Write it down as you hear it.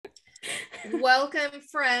Welcome,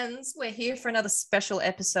 friends. We're here for another special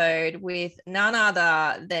episode with none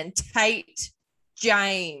other than Tate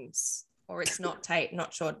James. Or it's not Tate,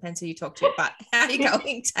 not sure, depends who you talk to. But how are you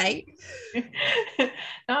going, Tate? No,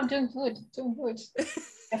 I'm doing good.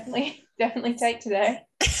 Definitely Tate today.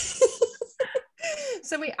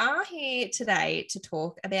 So we are here today to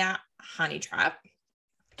talk about Honey Trap,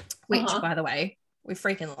 which, by the way, we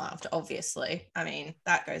freaking loved, obviously. I mean,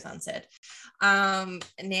 that goes unsaid.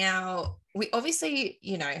 Now, we obviously,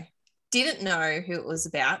 didn't know who it was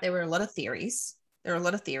about. There were a lot of theories. There are a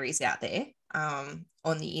lot of theories out there on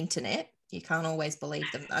the internet. You can't always believe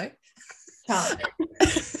them, though. Can't.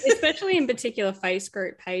 Especially in particular face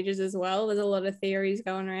group pages as well. There's a lot of theories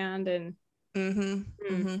going around. And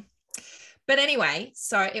But anyway,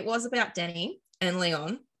 so it was about Danny and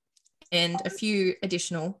Leon and a few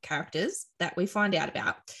additional characters that we find out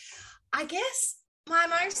about. I guess my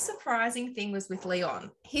most surprising thing was with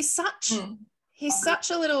Leon. He's such a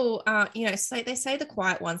little, they say the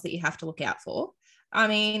quiet ones that you have to look out for. I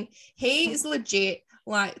mean, he's legit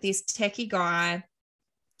like this techie guy.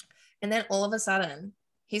 And then all of a sudden,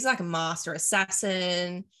 he's like a master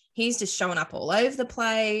assassin. He's just showing up all over the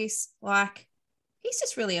place. Like, he's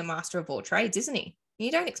just really a master of all trades, isn't he?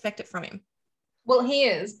 You don't expect it from him. Well, he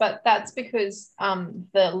is, but that's because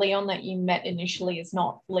the Leon that you met initially is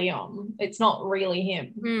not Leon. It's not really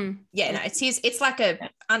him. Yeah, no, it's like a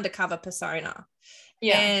undercover persona.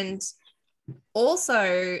 Yeah. And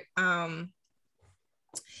also,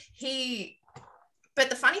 but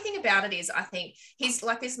the funny thing about it is, I think he's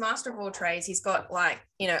like this master of all trades. He's got like,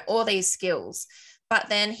 all these skills, but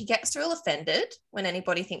then he gets real offended when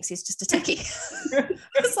anybody thinks he's just a techie.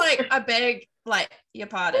 It's like, I beg, like, your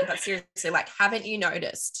pardon, but seriously, like, haven't you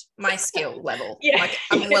noticed my skill level? Yeah. Like,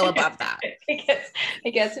 I'm well above that.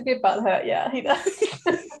 He gets a bit butthurt. Yeah, he does.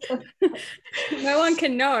 No one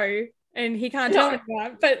can know, and he can't tell them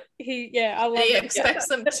that. But I love it. He expects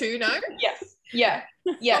them to know. Yeah.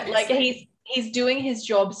 Like he's doing his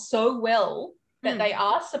job so well that they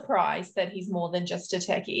are surprised that he's more than just a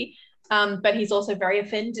techie. But he's also very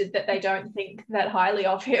offended that they don't think that highly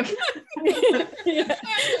of him.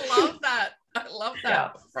 I love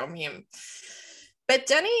that from him. But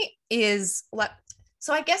Danny is like,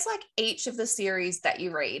 so I guess like each of the series that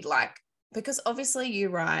you read, like, because obviously you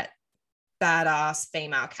write badass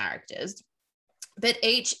female characters, but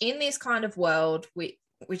each in this kind of world, which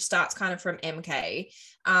starts kind of from MK,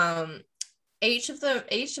 each of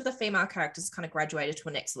the female characters kind of graduated to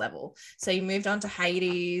a next level. So you moved on to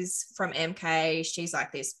Hades from MK. She's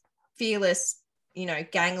like this fearless,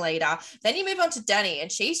 gang leader. Then you move on to Danny,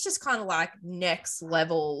 and she's just kind of like next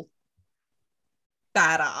level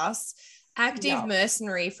badass, active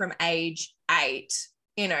mercenary from age 8.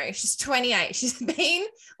 She's 28. She's been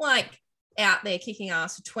like out there kicking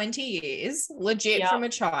ass for 20 years, legit from a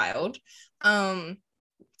child. And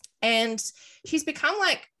she's become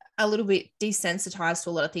like a little bit desensitized to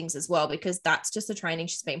a lot of things as well, because that's just the training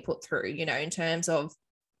she's been put through, in terms of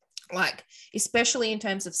like, especially in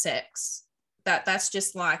terms of sex, that's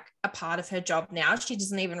just like a part of her job now. She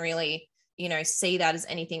doesn't even really, see that as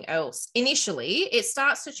anything else. Initially, it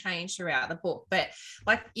starts to change throughout the book, but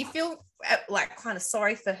like you feel like kind of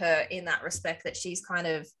sorry for her in that respect, that she's kind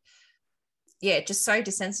of, just so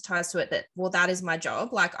desensitized to it that, well, that is my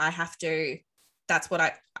job. Like I have to, that's what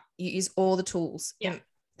I use all the tools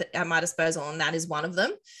at my disposal, and that is one of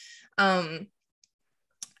them.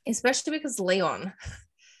 Especially because Leon,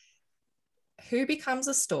 who becomes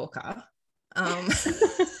a stalker.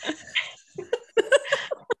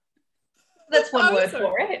 That's one word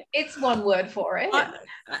for it. It's one word for it.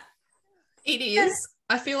 It is.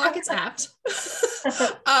 I feel like it's apt.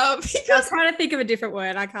 Because I was trying to think of a different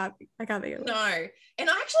word. I can't think of it. No. And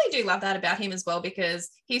I actually do love that about him as well, because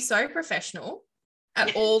he's so professional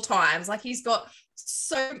at all times. Like he's got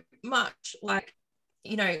so much like,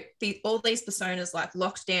 all these personas like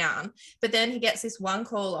locked down, but then he gets this one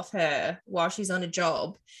call off her while she's on a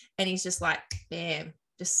job, and he's just like, bam,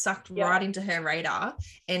 just sucked right into her radar,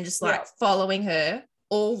 and just like following her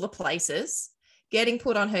all the places, getting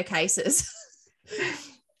put on her cases. And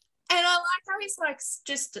I like how he's like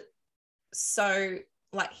just so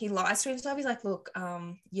like, he lies to himself. He's like, look,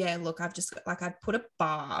 I've just like, I put a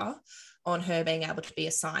bar on her being able to be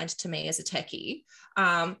assigned to me as a techie.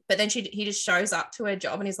 But then he just shows up to her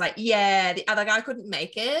job, and he's like, the other guy couldn't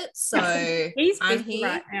make it, so he's I'm busy here.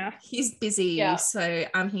 right now. He's busy, so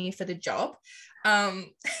I'm here for the job.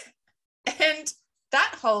 And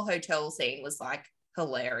that whole hotel scene was like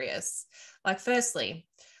hilarious. Like, firstly,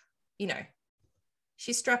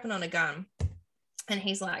 she's strapping on a gun, and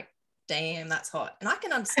he's like, damn, that's hot. And I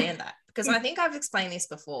can understand that, because I think I've explained this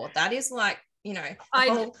before. That is like, you know,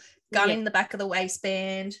 the whole gun in the back of the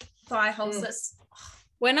waistband, thigh holsters.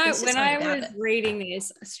 When I was reading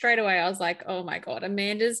this, straight away I was like, oh my God,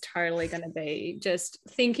 Amanda's totally going to be just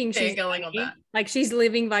thinking she's going on that. Like she's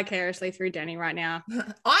living vicariously through Denny right now.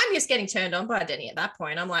 I'm just getting turned on by Denny at that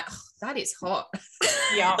point. I'm like, oh, that is hot.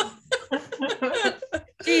 Yeah.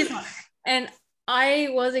 She's hot. And I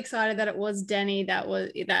was excited that it was Denny that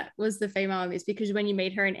was the female in this, because when you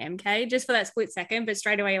meet her in MK, just for that split second, but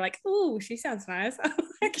straight away you're like, oh, she sounds nice.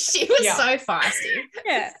 She was so feisty.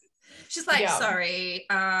 Yeah. She's like, sorry,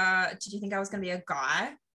 did you think I was going to be a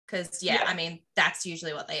guy? Because, I mean, that's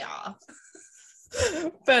usually what they are.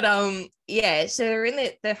 But, so they're in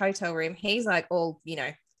the hotel room. He's like all, you know,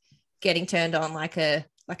 getting turned on like a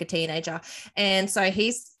teenager. And so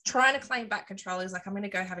he's trying to claim back control. He's like, I'm going to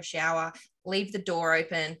go have a shower, leave the door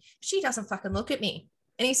open. She doesn't fucking look at me.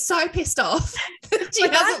 And he's so pissed off. She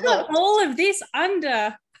doesn't look. All of this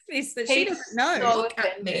under this that she doesn't know. So look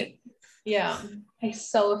at me. Yeah, he's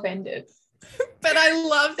so offended. But I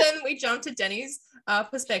love then we jump to Denny's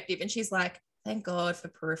perspective, and she's like, thank God for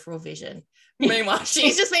peripheral vision. Meanwhile,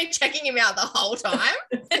 she's just been checking him out the whole time,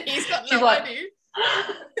 and he's got no idea.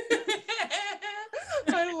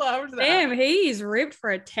 I loved that. Damn, he's ripped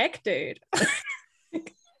for a tech dude.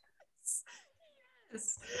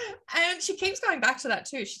 And she keeps going back to that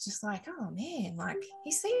too. She's just like, oh man, like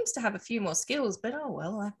he seems to have a few more skills, but oh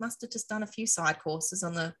well, I must have just done a few side courses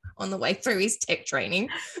on the way through his tech training.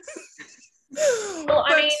 Well,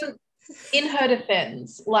 I mean, in her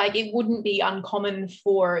defense, like it wouldn't be uncommon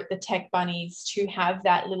for the tech bunnies to have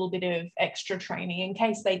that little bit of extra training in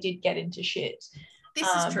case they did get into shit. This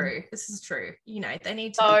is true. You know, they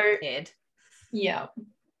need to be prepared. Yeah.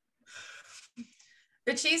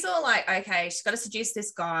 But she's all like, okay, she's got to seduce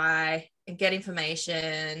this guy and get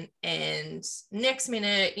information. And next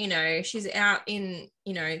minute, you know, she's out in,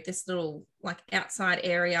 you know, this little like outside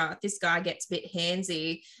area. This guy gets a bit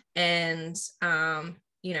handsy, and,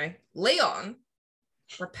 you know, Leon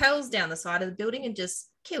rappels down the side of the building and just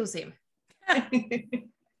kills him. I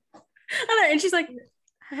know. And she's like,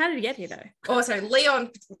 how did he get here though? Also, Leon,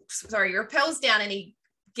 rappels down and he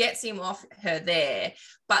gets him off her there,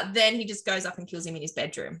 but then he just goes up and kills him in his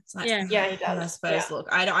bedroom. It's like, he does. I suppose, look,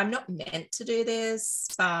 I'm not meant to do this,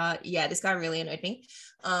 but this guy really annoyed me.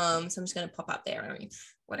 So I'm just going to pop up there. I mean,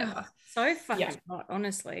 whatever. So fucking hot,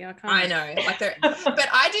 honestly. I know. Like, but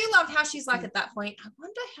I do love how she's like at that point, I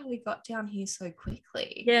wonder how we got down here so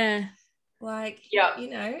quickly. Yeah. Like, you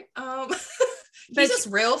know, he's just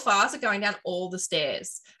real fast at going down all the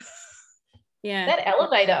stairs. Yeah. That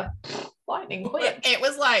elevator, lightning quick. It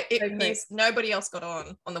was like nobody else got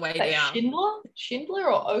on the way down.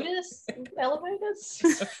 Schindler or Otis elevators.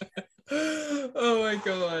 Oh my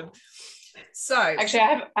God. So actually,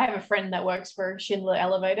 I have a friend that works for Schindler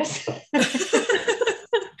elevators.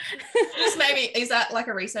 Just maybe, is that like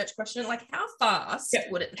a research question? Like, how fast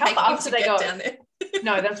would it take him to get down there?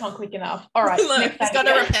 No, that's not quick enough. All right. Look, he's got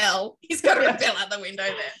to rappel. He's got to rappel out the window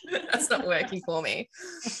there. That's not working for me.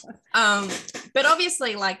 But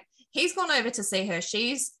obviously, like, he's gone over to see her.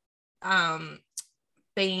 She's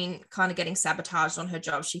been kind of getting sabotaged on her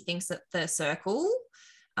job. She thinks that the circle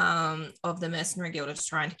of the mercenary guild is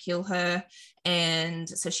trying to kill her, and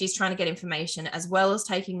so she's trying to get information as well as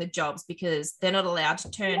taking the jobs, because they're not allowed to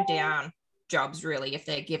turn down jobs really if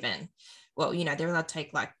they're given. Well, you know, they're allowed to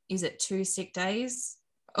take, like, is it 2 sick days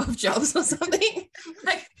of jobs or something?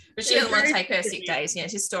 Like, but she doesn't want to take her sick days. You know,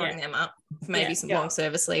 she's storing them up for maybe some long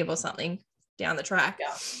service leave or something down the track.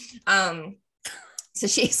 So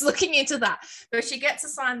she's looking into that, but she gets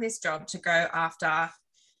assigned this job to go after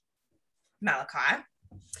Malachi.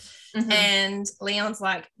 Mm-hmm. And Leon's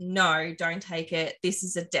like, no, don't take it. This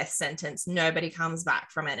is a death sentence. Nobody comes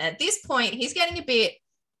back from it. At this point, he's getting a bit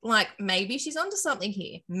like, maybe she's onto something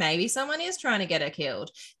here. Maybe someone is trying to get her killed,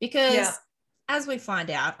 because as we find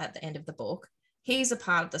out at the end of the book, he's a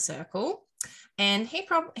part of the circle, and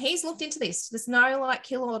he's looked into this. There's no like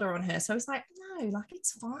kill order on her. So he's like, no, like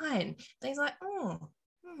it's fine. And he's like,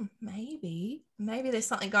 maybe there's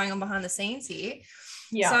something going on behind the scenes here.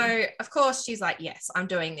 So of course she's like, yes, I'm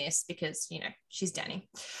doing this because, you know, she's Danny.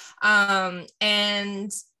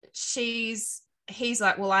 And he's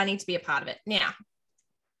like, well, I need to be a part of it. Now,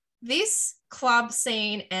 this club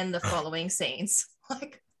scene and the following scenes,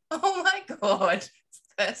 like, oh my God.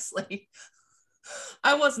 Firstly,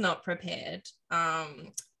 I was not prepared.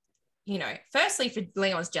 You know, firstly for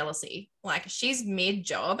Leon's jealousy, like she's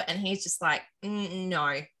mid-job and he's just like,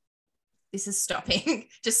 no, this is stopping.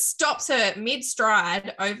 Just stops her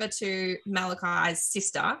mid-stride over to Malachi's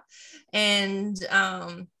sister. And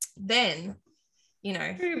then you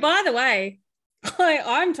know. By the way,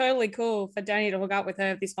 I'm totally cool for Danny to hook up with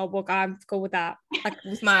her this whole book. I'm cool with that. Like,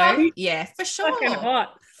 with Mo, yeah, for sure. Fucking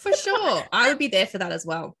hot. For sure. I would be there for that as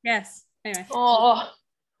well. Yes. Anyway. Oh,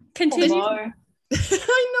 continue. Mo.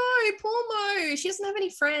 I know, poor Mo. She doesn't have any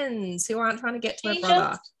friends who aren't trying to get to her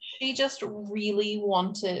brother. She just really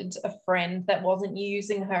wanted a friend that wasn't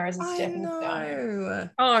using her as a stepping stone.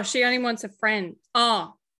 Oh, she only wants a friend.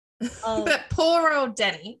 Oh. But poor old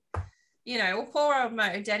Danny, you know, well, poor old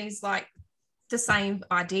Mo, Danny's like the same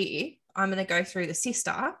idea. I'm going to go through the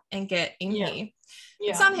sister and get in here.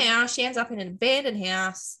 Yeah. Somehow she ends up in an abandoned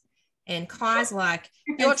house and Kai's like,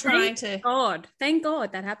 you're trying to... Thank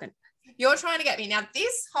God that happened. You're trying to get me. Now,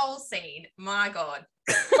 this whole scene, my God.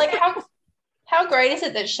 Like, how great is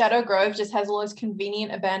it that Shadow Grove just has all those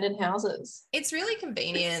convenient abandoned houses? It's really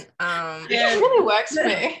convenient. It really works for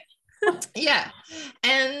me. Yeah.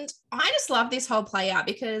 And I just love this whole play out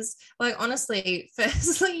because, like, honestly,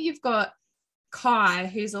 firstly, you've got Kai,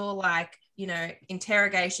 who's all like, you know,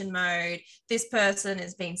 interrogation mode. This person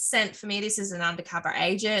has been sent for me. This is an undercover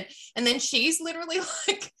agent. And then she's literally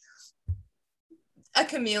like a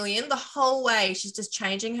chameleon the whole way. She's just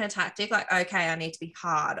changing her tactic. Like, okay, I need to be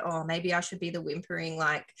hard. Or maybe I should be the whimpering,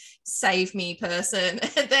 like, save me person.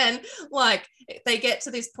 And then, like, they get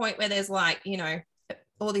to this point where there's, like, you know,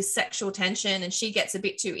 all this sexual tension and she gets a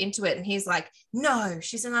bit too into it and he's like, no,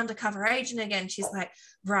 she's an undercover agent again. She's like,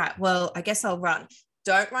 right, well, I guess I'll run.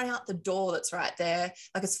 Don't run out the door that's right there.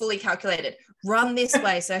 Like, it's fully calculated. Run this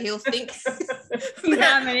way. So he'll think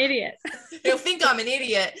I'm an idiot. He'll think I'm an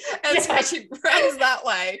idiot. And so she runs that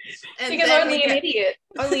way. And because only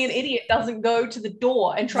an idiot doesn't go to the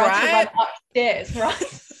door and try to run upstairs,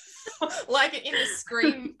 right? Like in the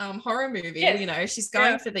Scream horror movie, you know, she's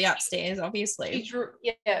going for the upstairs, obviously.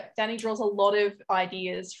 Danny draws a lot of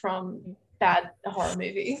ideas from bad horror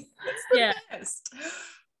movies. Yeah.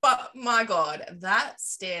 But my God, that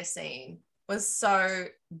stair scene was so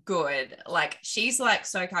good. Like, she's like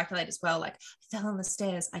so calculated as well. Like, I fell on the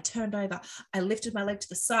stairs, I turned over, I lifted my leg to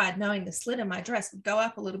the side, knowing the slit in my dress would go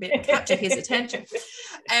up a little bit and capture his attention.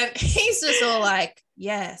 And he's just all like,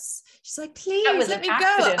 yes. She's like, please let me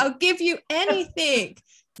go. I'll give you anything.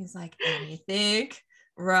 He's like, anything?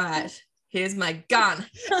 Right. Here's my gun.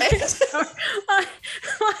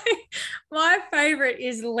 my favorite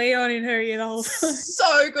is Leon in her ear the whole time.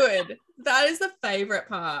 So good. That is the favorite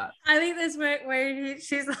part. I think there's where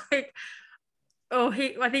she's like, I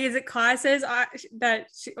think is it Kai says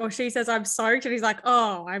she says I'm soaked and he's like,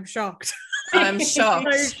 oh, I'm shocked. I'm shocked.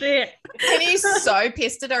 Oh, shit. And he's so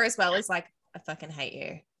pissed at her as well. He's like, I fucking hate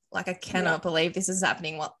you. Like, I cannot believe this is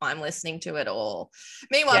happening while I'm listening to it all.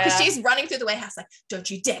 Meanwhile, because she's running through the warehouse like,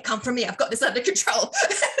 don't you dare come for me. I've got this under control.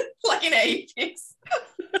 Like in earpiece.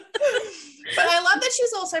 But I love that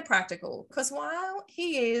she's also practical because while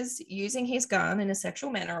he is using his gun in a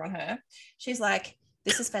sexual manner on her, she's like,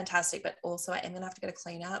 this is fantastic, but also I am going to have to get a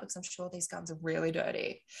clean out because I'm sure these guns are really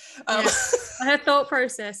dirty. Her thought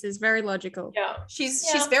process is very logical. Yeah. She's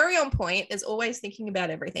very on point, is always thinking about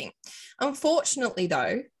everything. Unfortunately,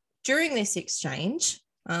 though, during this exchange,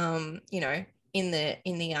 you know, in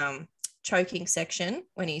the choking section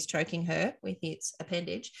when he's choking her with its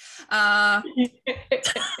appendage, her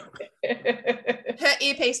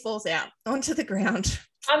earpiece falls out onto the ground.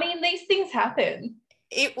 I mean, these things happen.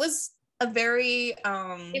 It was a very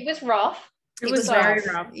it was rough. It was very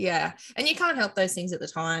rough. Yeah. And you can't help those things at the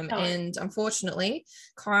time. No. And unfortunately,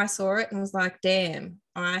 Kai saw it and was like, damn,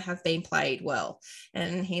 I have been played well.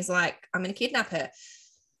 And he's like, I'm going to kidnap her.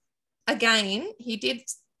 Again, he did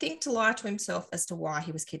think to lie to himself as to why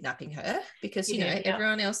he was kidnapping her because, you know,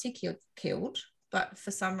 everyone else he killed. But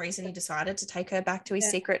for some reason, he decided to take her back to his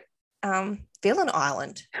secret villain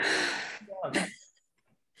island.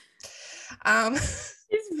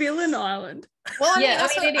 His villain island. Well, I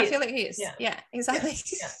feel like he is. Yeah, exactly.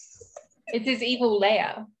 Yeah. It's his evil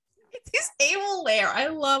lair. It's his evil lair. I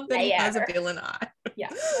love that he has a villain eye. Yeah,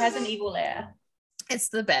 he has an evil lair. It's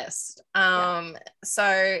the best.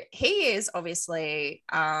 So he is obviously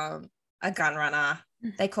a gun runner.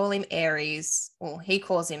 They call him Ares. Well, he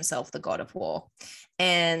calls himself the god of war.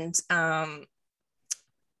 And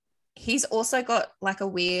he's also got like a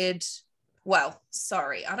weird, I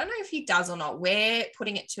don't know if he does or not. We're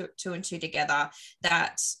putting it two and two together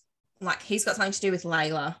that like he's got something to do with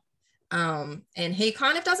Layla. And he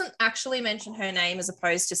kind of doesn't actually mention her name as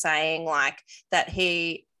opposed to saying like that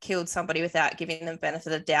he killed somebody without giving them benefit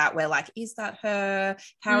of the doubt. We're like, is that her?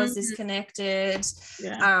 How is this connected?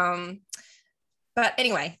 Yeah. But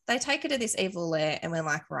anyway, they take her to this evil lair and we're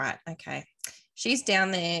like, right, okay. She's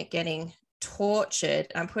down there getting tortured.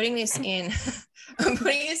 I'm putting this in I'm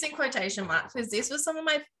putting this in quotation marks because this was some of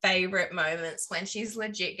my favorite moments when she's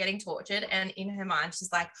legit getting tortured, and in her mind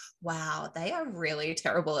she's like, wow, they are really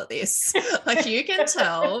terrible at this. Like, you can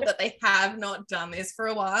tell that they have not done this for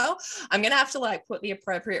a while. I'm gonna have to like put the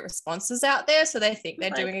appropriate responses out there so they think they're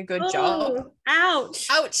doing a good job. Ouch.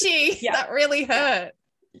 Ouchie. Yeah. That really hurt.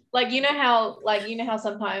 Like, you know how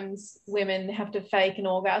sometimes women have to fake an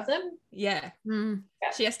orgasm? Yeah.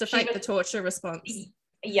 She has to fake the torture response.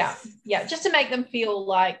 Yeah. Just to make them feel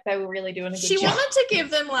like they were really doing a good job. She wanted to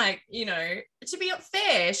give them, like, you know, to be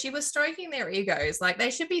fair, she was stroking their egos. Like,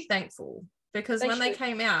 they should be thankful because they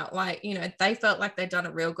came out, like, you know, they felt like they'd done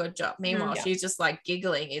a real good job. Meanwhile, she's just like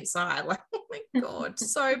giggling inside, like, oh my God,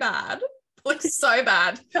 so bad. Looks so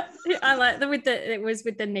bad. I like the it was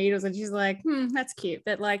with the needles, and she's like, that's cute,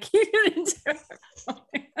 but like, you didn't do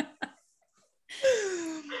it.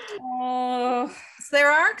 So there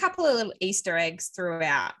are a couple of little Easter eggs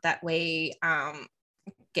throughout that we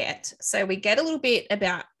get. So we get a little bit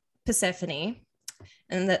about Persephone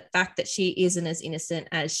and the fact that she isn't as innocent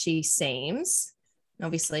as she seems,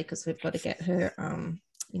 obviously, because we've got to get her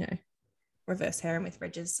you know, reverse harem with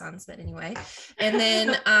Reg's sons, but anyway. And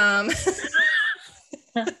then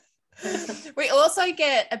we also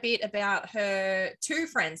get a bit about her two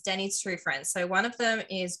friends, Danny's two friends. So one of them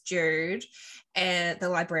is Jude, and the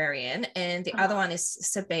librarian, and the other one is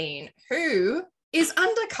Sabine, who is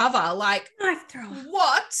undercover. Like,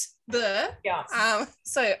 what the? Yeah.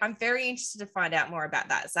 So I'm very interested to find out more about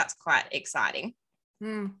that. So that's quite exciting.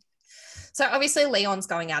 So obviously Leon's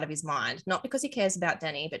going out of his mind, not because he cares about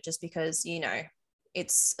Danny, but just because, you know,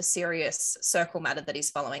 it's a serious circle matter that he's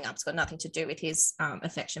following up. It's got nothing to do with his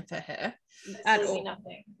affection for her at all.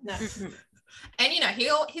 Nothing. No. And, you know,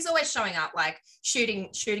 he's always showing up, like shooting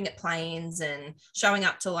at planes and showing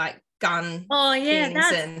up to like gun. Oh yeah,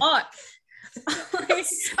 that's hot. So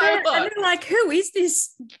hot. And they're like, who is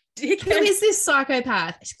this dickhead? Who is this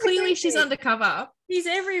psychopath? Clearly she's undercover. He's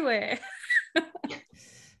everywhere.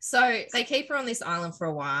 So they keep her on this island for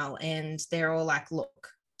a while, and they're all like, look,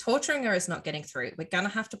 torturing her is not getting through. We're going to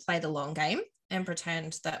have to play the long game and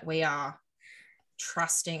pretend that we are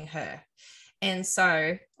trusting her. And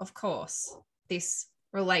so, of course, this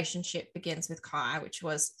relationship begins with Kai, which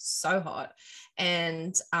was so hot.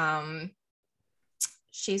 And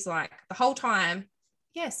she's like, the whole time,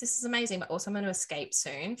 yes, this is amazing, but also I'm going to escape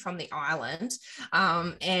soon from the island.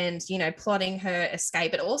 And, you know, plotting her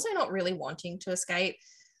escape, but also not really wanting to escape.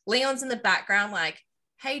 Leon's in the background like,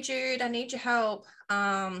 hey, Jude, I need your help.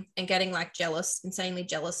 And getting like insanely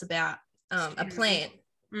jealous about a plant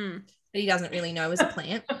that he doesn't really know is a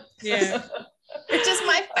plant. Yeah. Which is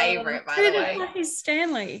my favorite, by the way. He's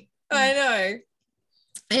Stanley. I know.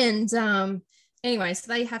 And anyway,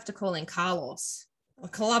 so they have to call in Carlos, a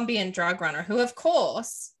Colombian drug runner, who, of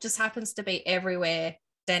course, just happens to be everywhere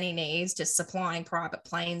Danny needs, just supplying private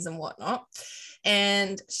planes and whatnot.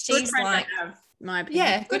 And she's like, my opinion.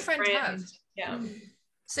 Yeah, good friend to have. Yeah.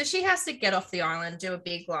 So she has to get off the island, do a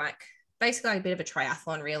big, like, basically a bit of a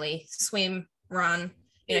triathlon, really, swim, run.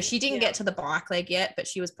 You know, she didn't get to the bike leg yet, but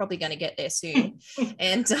she was probably going to get there soon.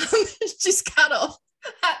 And just cut off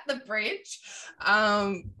at the bridge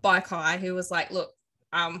by Kai, who was like, look,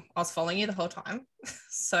 I was following you the whole time.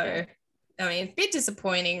 So, I mean, a bit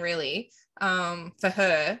disappointing, really, for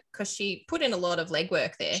her, because she put in a lot of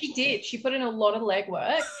legwork there. She did. She put in a lot of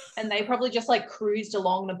legwork, and they probably just like cruised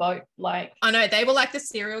along the boat. Like, I know, they were like the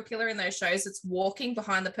serial killer in those shows. It's walking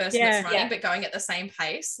behind the person that's running, but going at the same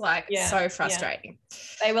pace. Like, so frustrating.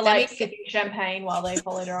 They were like sipping champagne while they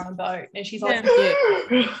followed her on a boat, and she's like,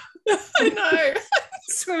 I know.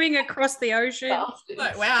 Swimming across the ocean.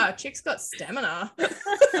 Like, wow, chick's got stamina.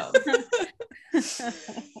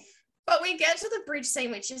 But we get to the bridge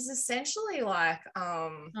scene, which is essentially like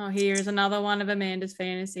here's another one of Amanda's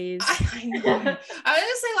fantasies. I know. I was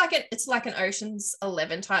gonna say it's like an Ocean's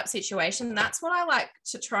 11 type situation. That's what I like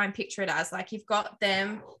to try and picture it as. Like, you've got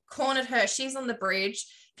them cornered her, she's on the bridge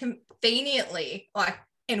conveniently, like,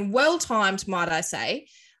 and well timed, might I say.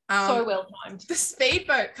 So well timed. The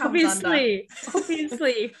speedboat comes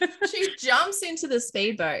Obviously. She jumps into the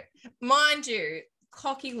speedboat. Mind you,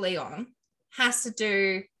 cocky Leon has to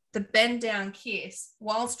do the bend down kiss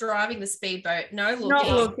whilst driving the speedboat. Not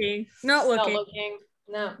looking.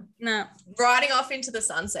 No. Riding off into the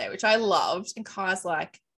sunset, which I loved. And Kai's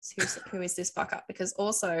like, who is this fuck up? Because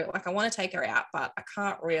also, like, I want to take her out, but I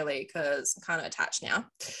can't really because I'm kind of attached now.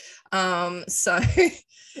 So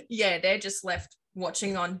yeah, they're just left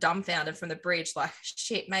watching on dumbfounded from the bridge, like,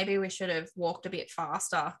 shit, maybe we should have walked a bit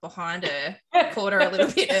faster behind her, caught her a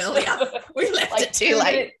little bit earlier. We left it too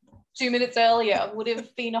late. 2 minutes earlier would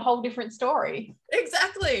have been a whole different story.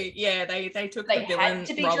 Exactly. Yeah, they took the villain. They had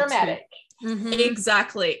to be dramatic. Mm-hmm.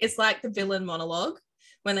 Exactly. It's like the villain monologue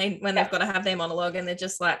when they've got to have their monologue and they're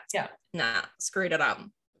just like, nah, screwed it up.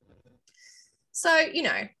 So, you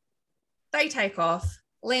know, they take off.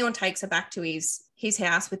 Leon takes her back to his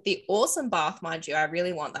house with the awesome bath, mind you. I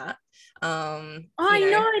really want that. I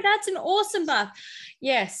know, that's an awesome bath.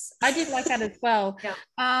 Yes, I did like that as well. Yeah.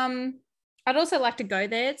 I'd also like to go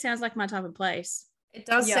there. It sounds like my type of place. It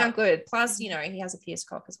does sound good. Plus, you know, he has a pierced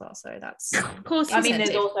cock as well, so that's of course. I mean,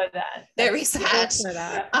 there's also that. There is that. Also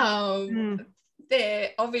that.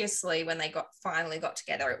 They're obviously when they finally got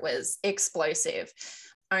together, it was explosive.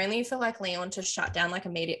 Only for like Leon to shut down like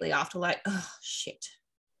immediately after, like, oh shit.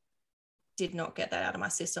 Did not get that out of my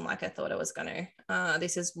system like I thought I was going to.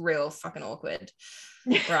 This is real fucking awkward.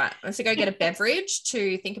 Right. I have to go get a beverage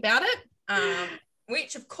to think about it.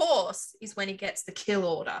 Which of course is when he gets the kill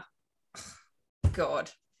order. God,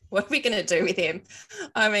 what are we going to do with him?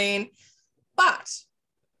 I mean, but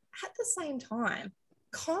at the same time,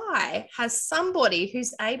 Kai has somebody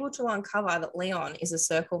who's able to uncover that Leon is a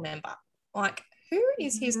circle member. Like, who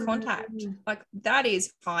is his contact? Like, that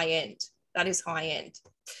is high end. That is high end.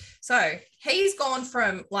 So he's gone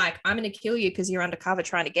from like, I'm going to kill you because you're undercover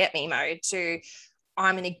trying to get me mode to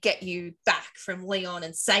I'm going to get you back from Leon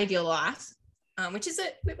and save your life, which is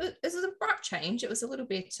a abrupt change. It was a little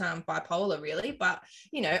bit bipolar really, but,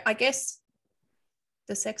 you know, I guess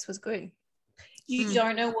the sex was good. You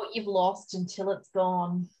don't know what you've lost until it's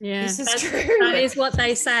gone. Yeah, this is true. That is what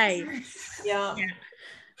they say. Yeah.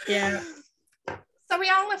 So we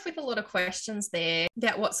are left with a lot of questions there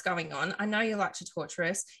about what's going on. I know you like to torture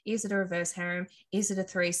us. Is it a reverse harem? Is it a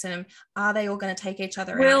threesome? Are they all going to take each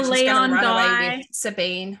other out? Will Leon run die? Away with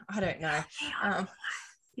Sabine? I don't know.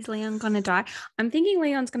 Is Leon going to die? I'm thinking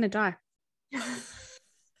Leon's going to die.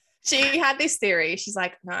 She had this theory. She's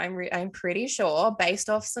like, no, I'm pretty sure based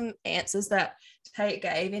off some answers that Tate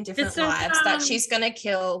gave in different lives that she's going to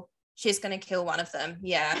kill one of them.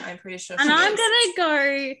 Yeah, I'm pretty sure. And I'm going to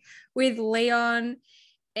go with Leon.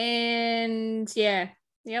 And yep.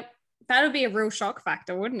 That would be a real shock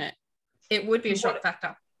factor, wouldn't it? It would be a shock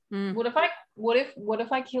factor. What if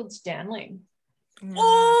I killed Stanley?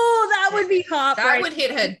 Oh, that would be heartbreaking. That would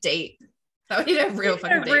hit her deep. That would hit her real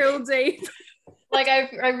fucking deep. Real deep. Like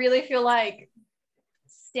I really feel like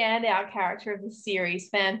standout character of the series,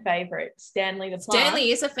 fan favorite, Stanley the Plant.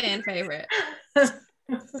 Stanley is a fan favorite.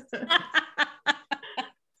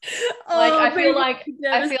 I feel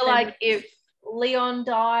like if Leon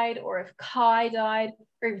died or if Kai died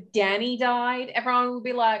or if Danny died, everyone would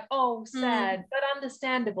be like, oh, sad, but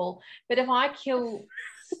understandable. But if I kill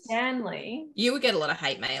Stanley, you would get a lot of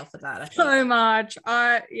hate mail for that. I think. So much.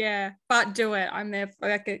 But do it. I'm there for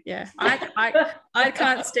it. Yeah. I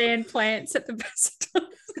can't stand plants at the best of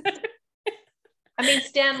times. I mean,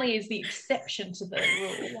 Stanley is the exception to the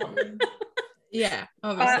rule. Yeah,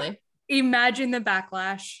 obviously. Imagine the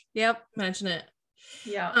backlash. Yep. Imagine it.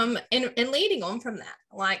 Yeah. And leading on from that,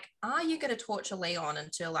 like, are you going to torture Leon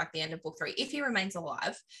until like the end of book 3 if he remains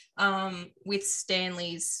alive, with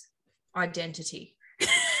Stanley's identity?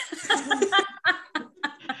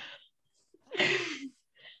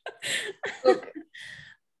 Look,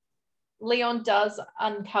 Leon does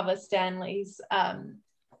uncover Stanley's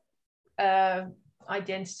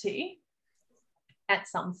identity at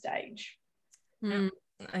some stage.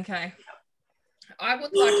 Okay. I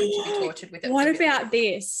would like him to be tortured with it. What about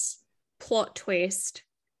this plot twist?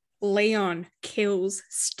 Leon kills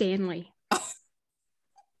Stanley.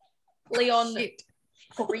 Leon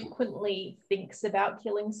frequently thinks about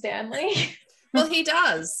killing Stanley. Well, he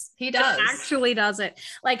does. He does. He actually does it.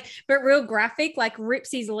 Like, but real graphic, like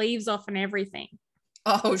rips his leaves off and everything.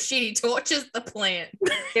 Oh shit, he tortures the plant.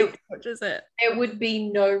 Tortures it. There would be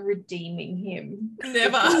no redeeming him.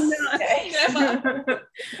 Never. Never.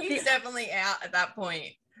 He's definitely out at that point.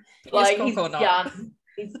 Like, he's done.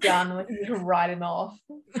 He's done. We can write him off.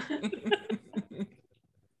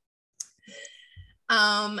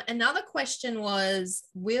 Another question was,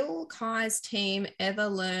 will Kai's team ever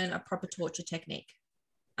learn a proper torture technique?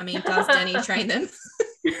 I mean, does Danny train them?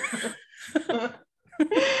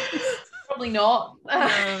 Probably not.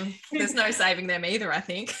 There's no saving them either, I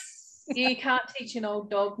think. You can't teach an old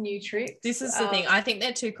dog new tricks. This is the thing. I think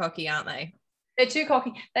they're too cocky, aren't they? They're too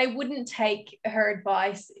cocky. They wouldn't take her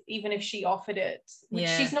advice even if she offered it, which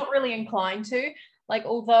she's not really inclined to. Like,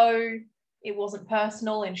 although it wasn't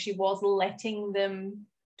personal and she was letting them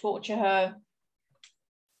torture her,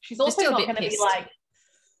 she's also not going to be like,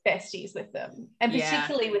 besties with them, and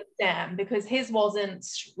particularly with Sam, because his wasn't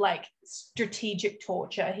like strategic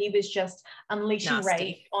torture. He was just unleashing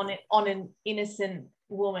rage on an innocent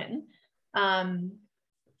woman. That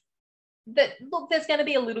look, there's going to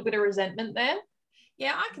be a little bit of resentment there.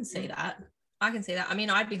 Yeah, I can see that. I mean,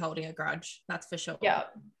 I'd be holding a grudge, that's for sure.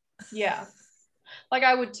 Yeah. Like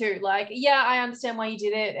I would too. Like, yeah, I understand why you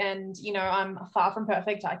did it, and you know, I'm far from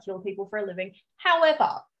perfect. I kill people for a living.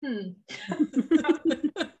 However,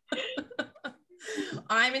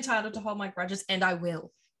 I'm entitled to hold my grudges, and I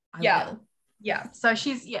will. I will. Yeah. So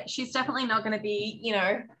she's definitely not going to be, you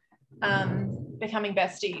know, becoming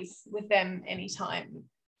besties with them anytime.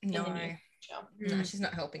 No, she's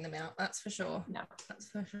not helping them out. That's for sure. No, that's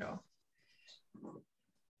for sure.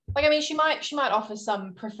 Like, I mean, she might offer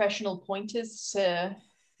some professional pointers to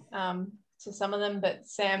some of them, but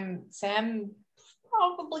Sam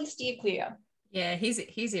probably steer clear. Yeah,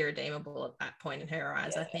 he's irredeemable at that point in her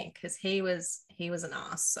eyes, I think, because he was an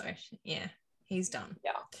ass. So yeah, he's done.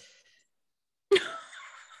 Yeah.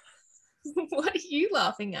 What are you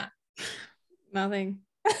laughing at? Nothing.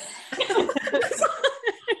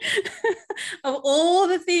 Of all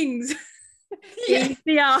the things, he's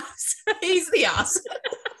the ass. He's the ass.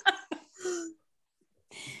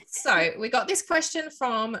 So we got this question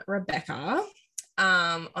from Rebecca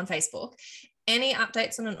on Facebook. Any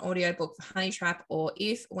updates on an audiobook for Honey Trap, or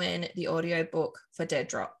if when the audiobook for Dead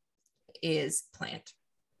Drop is planned?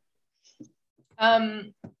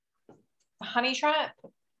 Honey Trap.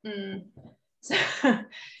 So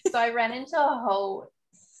I ran into a whole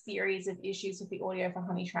series of issues with the audio for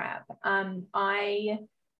Honey Trap. I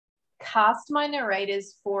cast my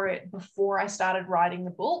narrators for it before I started writing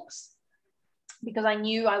the books, because I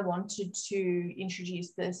knew I wanted to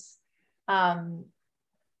introduce this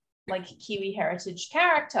like Kiwi heritage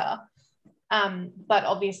character, but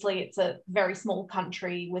obviously it's a very small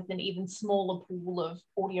country with an even smaller pool of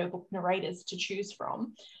audiobook narrators to choose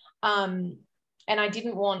from, and I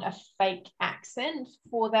didn't want a fake accent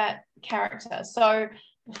for that character. So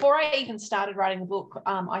before I even started writing the book,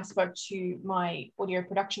 I spoke to my audio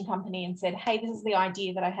production company and said, hey, this is the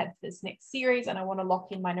idea that I had for this next series, and I want to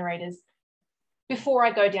lock in my narrators before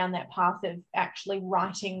I go down that path of actually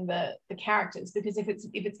writing the characters, because if it's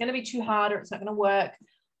going to be too hard or it's not going to work,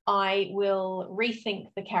 I will rethink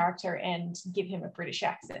the character and give him a British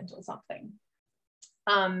accent or something.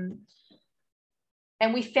 And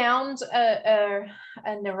we found a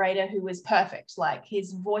narrator who was perfect. Like,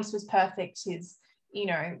 his voice was perfect, his, you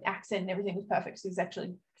know, accent and everything was perfect. So he's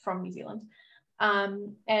actually from New Zealand.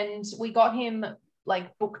 And we got him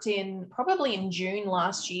like booked in probably in June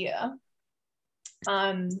last year.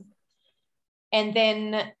 And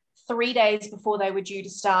then 3 days before they were due to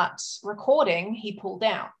start recording, he pulled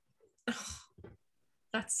out.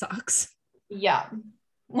 That sucks. Yeah.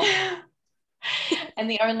 And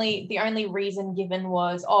the only reason given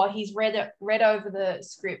was, oh, he's read over the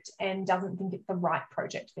script and doesn't think it's the right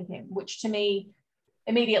project for him, which to me,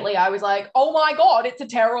 immediately I was like, oh my God, it's a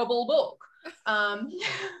terrible book.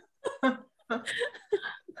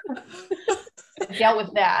 Dealt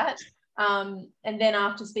with that. And then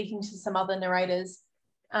after speaking to some other narrators,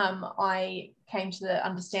 I came to the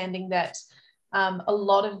understanding that a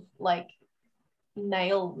lot of like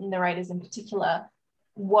male narrators in particular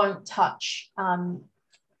won't touch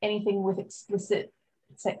anything with explicit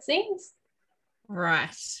sex scenes.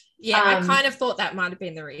 Right. Yeah, I kind of thought that might have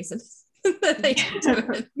been the reason that they didn't do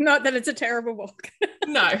it. Not that it's a terrible book.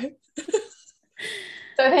 No.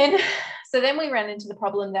 So then we ran into the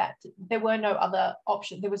problem that there were no other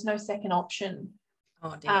options. There was no second option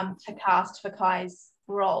to cast for Kai's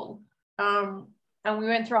role. And we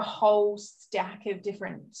went through a whole stack of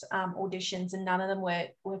different auditions, and none of them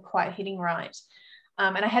were quite hitting right.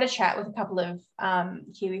 And I had a chat with a couple of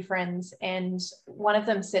Kiwi friends, and one of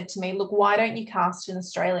them said to me, look, why don't you cast an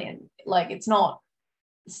Australian? Like, it's not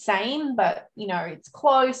the same, but, you know, it's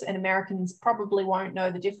close, and Americans probably won't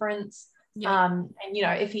know the difference. Yeah. And, you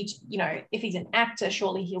know, if he's an actor,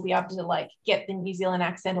 surely he'll be able to, like, get the New Zealand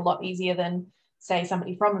accent a lot easier than, say,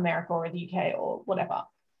 somebody from America or the UK or whatever.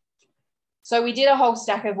 So we did a whole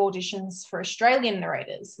stack of auditions for Australian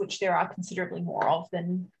narrators, which there are considerably more of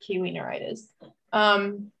than Kiwi narrators.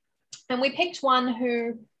 And we picked one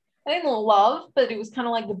who I didn't love, but it was kind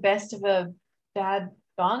of like the best of a bad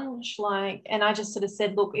bunch. Like, and I just sort of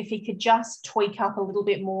said, look, if he could just tweak up a little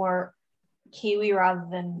bit more Kiwi rather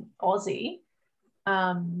than Aussie,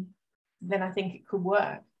 then I think it could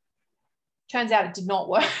work. Turns out it did not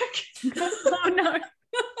work. Oh no.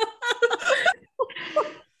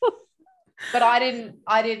 But I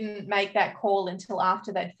didn't make that call until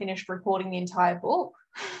after they'd finished recording the entire book.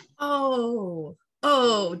 Oh.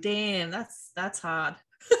 Oh, damn, that's hard.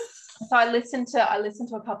 So I listened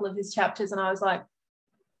to a couple of his chapters and I was like,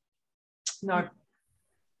 no,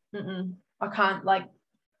 I can't, like,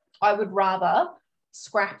 I would rather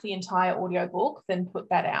scrap the entire audiobook than put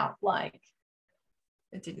that out. Like,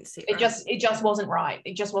 it didn't sit it right. it just wasn't right.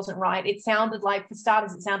 It just wasn't right. It sounded like, for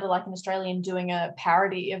starters, it sounded like an Australian doing a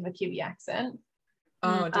parody of a Kiwi accent.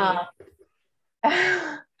 Oh dear.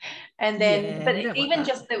 And then, Yeah, but even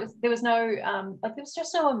just there was no like, there was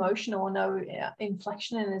just no emotion or no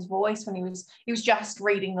inflection in his voice when he was just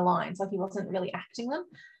reading the lines, like he wasn't really acting them.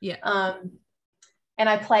 Yeah. And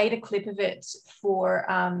I played a clip of it for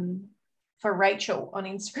Rachel on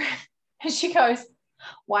Instagram, and she goes,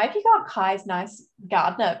 "Why have you got Kai's nice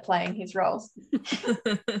gardener playing his roles?"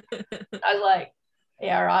 I was like,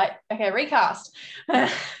 "Yeah, right, okay, recast."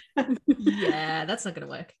 Yeah, that's not gonna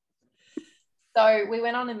work. So we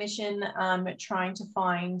went on a mission trying to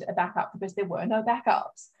find a backup because there were no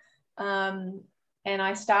backups. And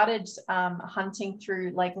I started hunting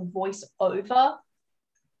through like voice-over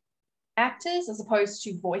actors as opposed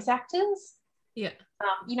to voice actors. Yeah.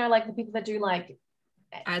 You know, like the people that do like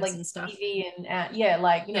ads like and stuff. TV and yeah,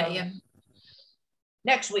 like, you know,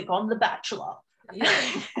 next week on The Bachelor. Yeah.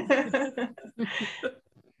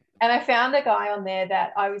 And I found a guy on there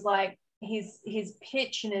that I was like, his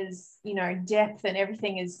pitch and his, you know, depth and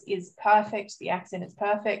everything is perfect. The accent is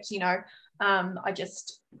perfect. You know, I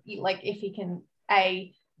just like, if he can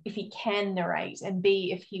narrate, and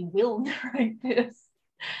B, if he will narrate this,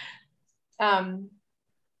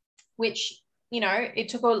 which, you know, it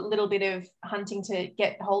took a little bit of hunting to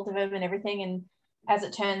get hold of him and everything. And as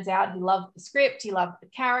it turns out, he loved the script. He loved the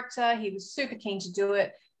character. He was super keen to do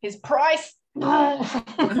it. His price. Oh,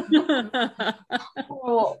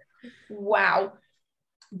 wow.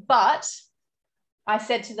 But I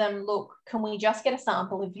said to them, look, can we just get a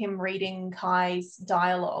sample of him reading Kai's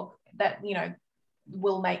dialogue that, you know,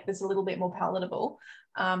 will make this a little bit more palatable,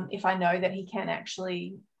 if I know that he can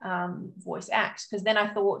actually voice act. Because then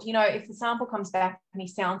I thought, you know, if the sample comes back and he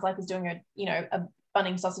sounds like he's doing a, you know, a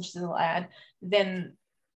Bunnings sausage sizzle ad, then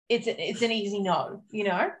it's an easy no, you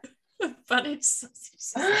know. Bunnings sausage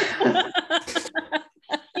sizzle.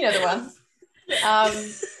 You know the one.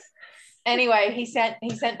 Anyway, he sent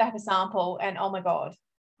back a sample, and oh my god,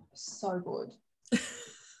 so good.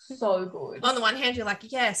 So good. On the one hand, you're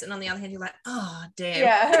like, yes, and on the other hand, you're like, oh, damn.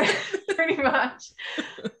 Yeah, pretty much.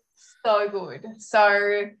 So good.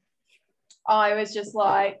 So I was just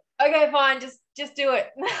like, okay, fine, just do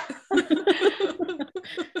it.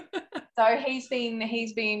 So he's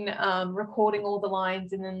been recording all the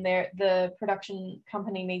lines, and then the production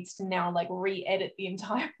company needs to now like re-edit the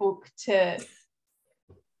entire book to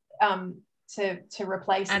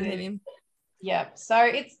replace it. Yeah, so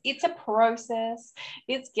it's a process.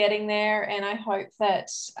 It's getting there, and I hope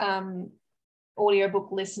that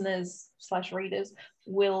audiobook listeners / readers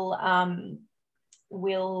will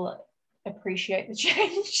appreciate the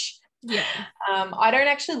change. Yeah. I don't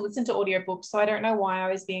actually listen to audiobooks, so I don't know why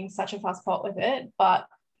I was being such a fusspot with it, but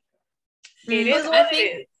it is what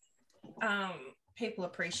it is. People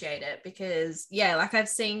appreciate it because, yeah, like I've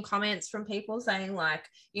seen comments from people saying like,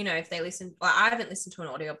 you know, if they listen, like I haven't listened to an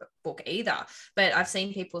audiobook either, but I've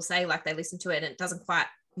seen people say like they listen to it and it doesn't quite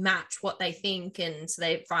match what they think, and so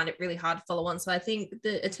they find it really hard to follow on. So I think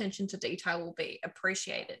the attention to detail will be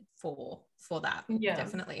appreciated for that. Yeah,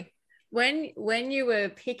 definitely. When you were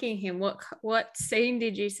picking him, what scene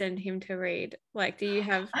did you send him to read? Like, do you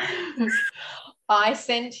have? I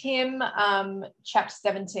sent him chapter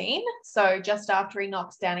 17, so just after he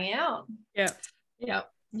knocks Danny out. Yeah.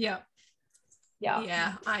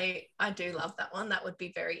 I do love that one. That would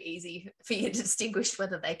be very easy for you to distinguish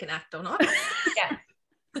whether they can act or not. Yeah.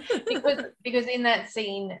 because in that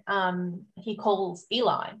scene he calls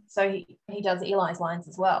Eli, so he does Eli's lines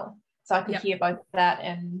as well, so I could hear both of that,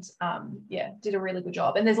 and did a really good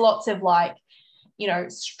job. And there's lots of like, you know,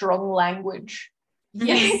 strong language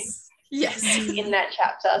yes in that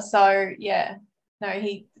chapter. So yeah, no,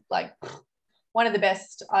 he like one of the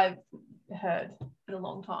best I've heard in a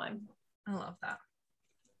long time. I love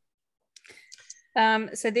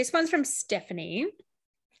that. So this one's from Stephanie.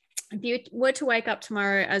 If you were to wake up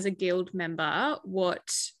tomorrow as a guild member, what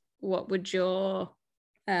would your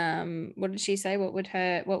what did she say? What would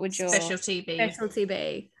your specialty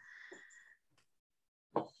be?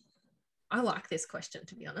 I like this question,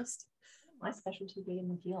 to be honest. My specialty be in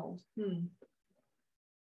the guild.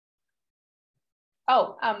 I'd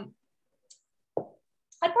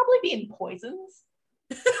probably be in poisons.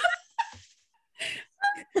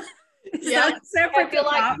 Yeah, separate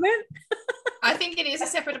department. I think it is a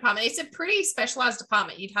separate department. It's a pretty specialized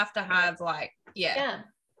department. You'd have to have like Yeah,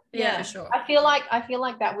 for sure. I feel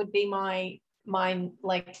like that would be my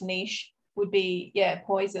like niche would be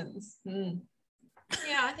poisons.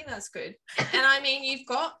 Yeah, I think that's good. And I mean, you've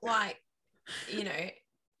got like, you know,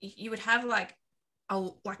 you would have like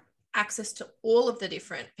access to all of the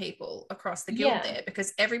different people across the guild there,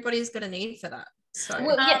 because everybody's got a need for that. So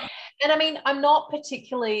and I mean, I'm not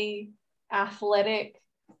particularly athletic,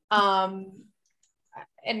 and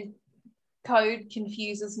code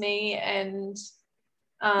confuses me, and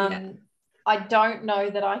I don't know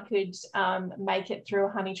that I could make it through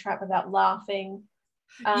a honey trap without laughing.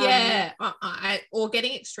 Or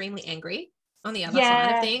getting extremely angry on the other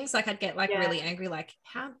side of things. Like I'd get like really angry, like,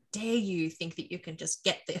 how dare you think that you can just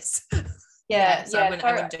get this? So I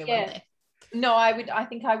wouldn't do well there. No, I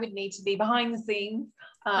think I would need to be behind the scenes,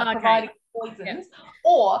 providing poisons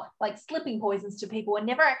or like slipping poisons to people and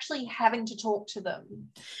never actually having to talk to them.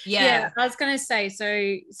 I was gonna say,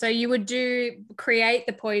 so you would create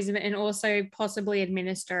the poison and also possibly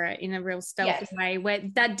administer it in a real stealthy way where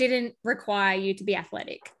that didn't require you to be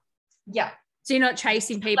athletic. So you're not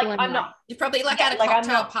chasing people. Like, I'm not. You're probably like at a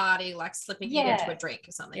cocktail party, like slipping it into a drink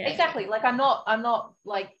or something. Exactly. Like I'm not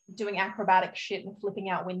like doing acrobatic shit and flipping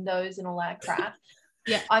out windows and all that crap.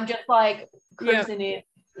 I'm just like cruising it,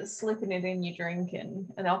 slipping it in your drink,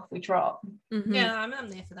 and off we trot. Mm-hmm. Yeah, I'm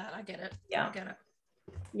there for that. I get it. I get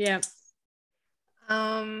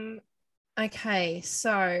it. Okay,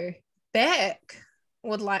 so Beck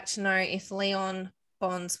would like to know if Leon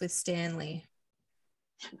bonds with Stanley.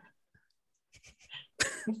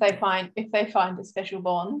 If they find a special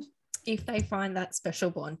bond. If they find that special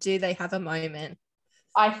bond, do they have a moment?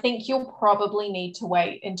 I think you'll probably need to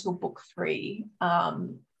wait until book 3,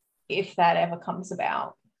 if that ever comes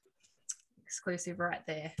about. Exclusive right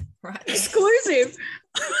there. Exclusive.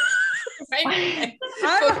 Book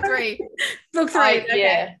 3. Book 3.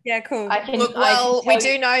 Okay. Yeah, cool. We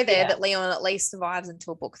do know that Leon at least survives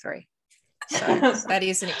until book 3. So that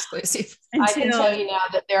is an exclusive. I can tell you now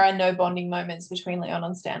that there are no bonding moments between Leon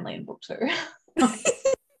and Stanley in book 2.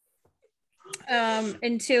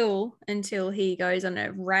 Until he goes on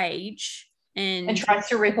a rage and tries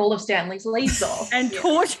to rip all of Stanley's leaves off and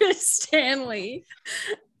tortures Stanley.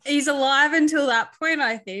 He's alive until that point,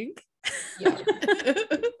 I think.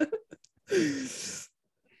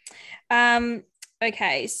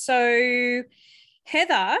 Okay, so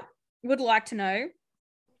Heather would like to know,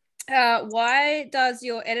 why does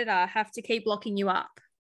your editor have to keep locking you up?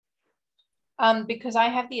 Because I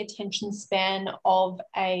have the attention span of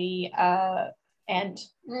a ant.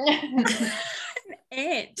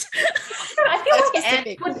 Ant. I feel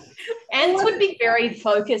like ants would be very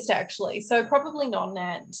focused, actually. So probably not an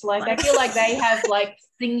ant. Like I feel like they have like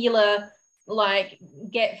singular, like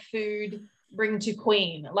get food, bring to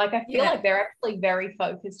queen. Like I feel like they're actually very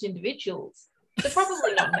focused individuals. So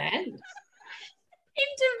probably not an ant.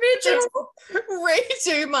 Individual.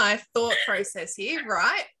 Redo my thought process here,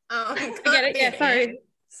 right? I get it.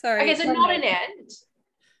 Sorry. Okay, so not an ant.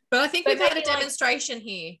 But I think we've had a demonstration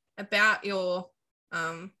here about your,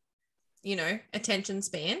 attention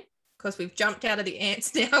span, because we've jumped out of the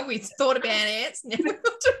ants now. We've thought about ants. Now we'll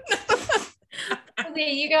do another one. Well, there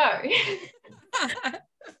you go.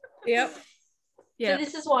 Yep. So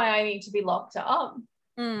this is why I need to be locked up.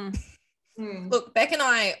 Look, Beck and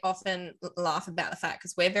I often laugh about the fact,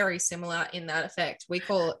 because we're very similar in that effect. We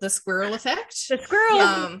call it the squirrel effect. The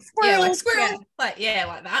squirrel. Yeah, like squirrel. Yeah.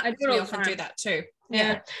 Like that. We often do that too.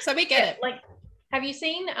 Yeah. So we get it. Like, have you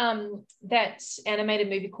seen that animated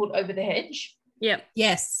movie called Over the Hedge? Yep.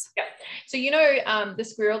 Yes. Yeah. So the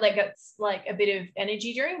squirrel that gets like a bit of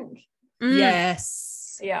energy drink.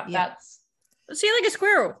 Yes. Yeah. That's. So you're like a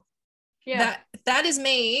squirrel. Yeah. That is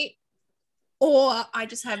me. Or I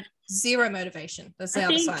just have zero motivation. That's the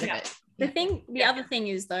other side of it. The other thing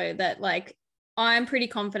is though that like I'm pretty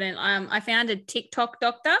confident. I found a TikTok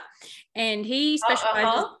doctor, and he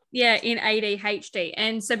specializes in ADHD,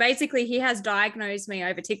 and so basically he has diagnosed me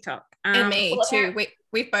over TikTok. And me too.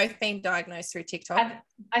 We've both been diagnosed through TikTok.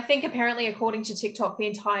 I think apparently, according to TikTok, the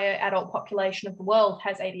entire adult population of the world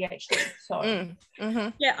has ADHD. So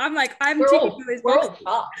yeah, I'm we're ticking all, through his we're box.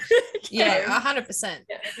 all fucked. Yeah, 100%.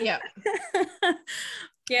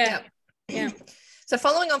 Yeah. So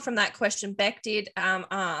following on from that question, Beck did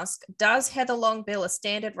ask, does Heather Long bill a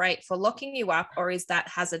standard rate for locking you up, or is that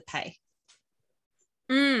hazard pay?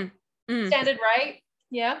 Standard rate,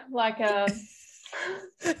 like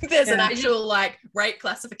there's an actual like rate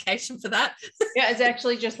classification for that. Yeah, it's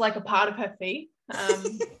actually just like a part of her fee.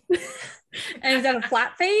 And is that a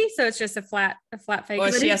flat fee? So it's just a flat fee.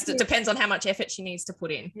 Or she has to, depends on how much effort she needs to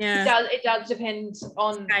put in. Yeah, it does depend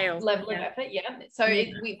on scale. level of effort. Yeah, so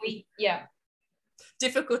we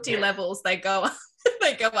difficulty levels, they go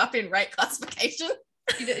up, in rate classification.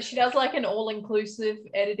 She does like an all-inclusive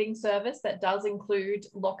editing service that does include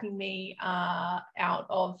locking me out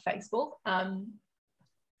of Facebook.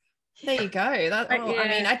 There you go. I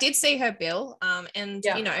mean, I did see her bill, and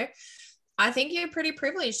you know, I think you're pretty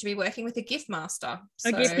privileged to be working with a gift master.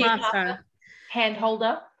 A gift master, hand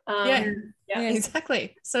holder. Yeah,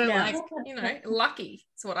 exactly. So like, you know, lucky.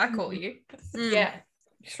 That's what I call you. Yeah,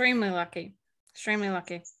 extremely lucky. Extremely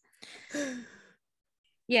lucky.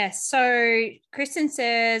 Yes. So Kristen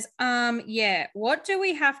says, what do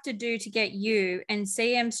we have to do to get you and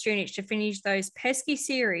CM Stunich to finish those pesky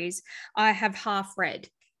series I have half read?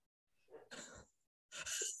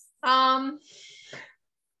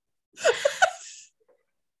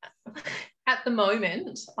 At the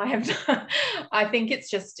moment, I think it's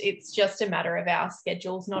just a matter of our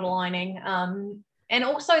schedules not aligning. And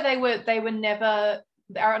also they were never,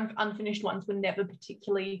 our unfinished ones were never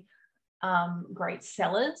particularly great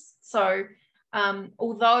sellers. So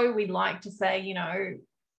although we like to say, you know,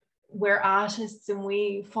 we're artists and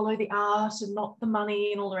we follow the art and not the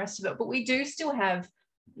money and all the rest of it, but we do still have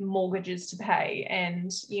mortgages to pay, and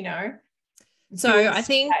you know. So I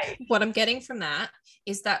think what I'm getting from that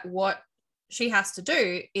is that what she has to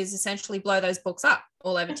do is essentially blow those books up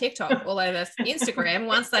all over TikTok, all over Instagram.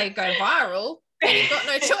 Once they go viral, then you've got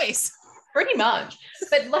no choice. Pretty much.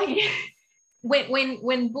 But like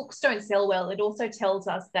when books don't sell well, it also tells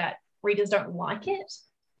us that readers don't like it.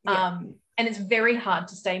 And it's very hard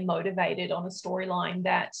to stay motivated on a storyline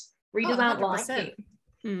that readers aren't liking.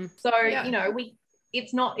 So, you know,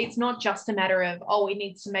 it's not just a matter of, oh, it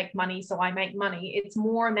needs to make money, so I make money. It's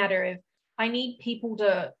more a matter of, I need people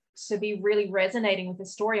to be really resonating with the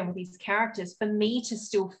story and with these characters for me to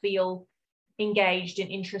still feel engaged and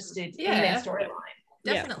interested in their storyline.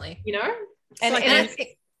 Definitely. You know?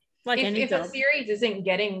 And if a series isn't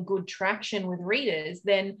getting good traction with readers,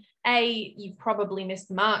 then A, you've probably missed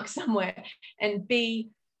the mark somewhere, and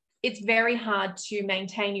B, it's very hard to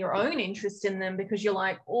maintain your own interest in them because you're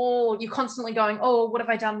like, oh, you're constantly going, oh, what have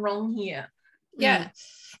I done wrong here? Yeah.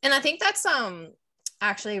 And I think that's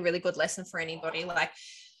actually a really good lesson for anybody, like,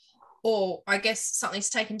 or I guess something to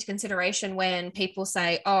take into consideration when people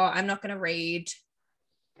say, oh, I'm not going to read,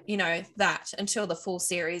 you know, that until the full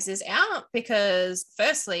series is out, because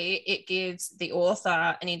firstly, it gives the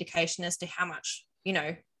author an indication as to how much,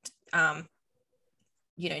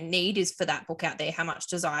 need is for that book out there, how much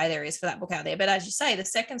desire there is for that book out there. But as you say, the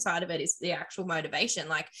second side of it is the actual motivation.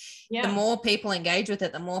 Like the more people engage with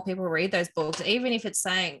it, the more people read those books, even if it's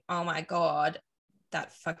saying, oh my God,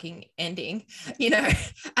 that fucking ending, you know,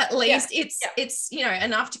 at least it's, you know,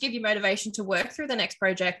 enough to give you motivation to work through the next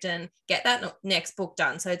project and get that next book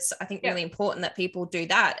done. So it's, I think, really important that people do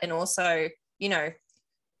that, and also, you know,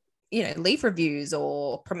 leave reviews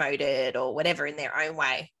or promote it or whatever in their own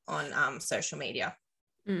way on social media.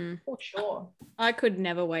 For sure. I could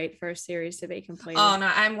never wait for a series to be completed. Oh no,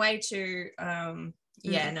 I'm way too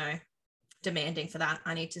demanding for that.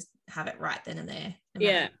 I need to have it right then and there. No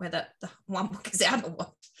matter whether the one book is out or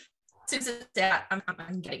what. As soon as it's out,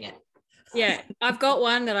 I'm getting it. Yeah, I've got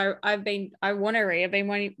one that I want to read. I've been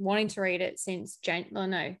wanting to read it since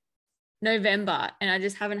November, and I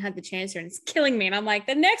just haven't had the chance, and it's killing me. And I'm like,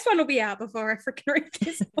 the next one will be out before I freaking read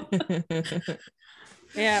this one.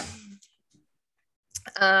 Yeah.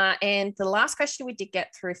 And the last question we did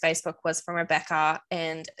get through Facebook was from Rebecca,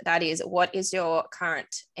 and that is, what is your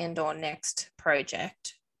current and or next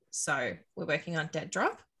project? So we're working on Dead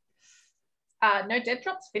Drop. No, Dead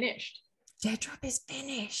Drop's finished. Dead Drop is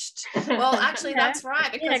finished. Well, actually, that's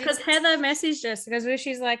right. Because Heather messaged us because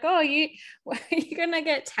she's like, oh, you're gonna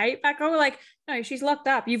get Tate back? Oh, we're like, no, she's locked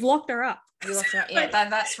up. You've locked her up. You locked her up. Yeah,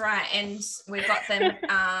 that's right. And we've got them.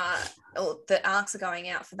 The arcs are going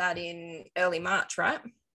out for that in early March, right?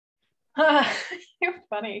 You're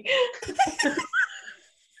funny.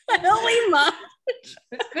 Early March. It's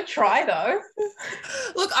a good try though.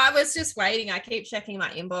 Look, I was just waiting. I keep checking my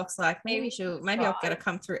inbox, like maybe I'll get to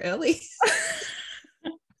come through early.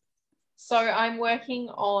 So I'm working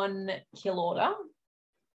on Kill Order.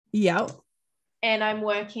 Yep. And I'm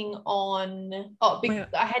working on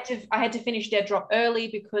I had to finish Dead Drop early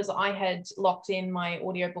because I had locked in my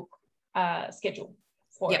audiobook schedule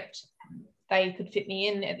for it. They could fit me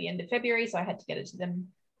in at the end of February, so I had to get it to them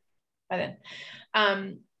by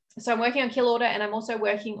then. So I'm working on Kill Order, and I'm also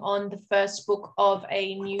working on the first book of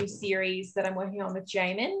a new series that I'm working on with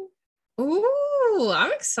Jamin. Ooh,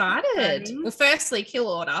 I'm excited. Well, firstly, Kill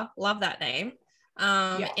Order, love that name.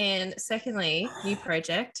 And secondly, new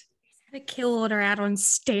project. Is that a Kill Order out on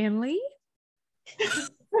Stanley?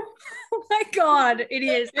 my God, it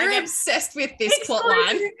is. You're obsessed with this plot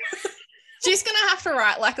line. She's going to have to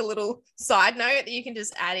write like a little side note that you can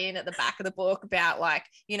just add in at the back of the book about like,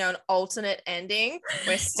 you know, an alternate ending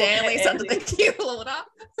where Stanley's under the Q order.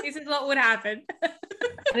 This is what would happen.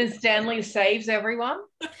 And Stanley saves everyone.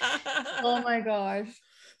 Oh my gosh.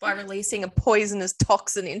 By releasing a poisonous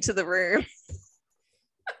toxin into the room.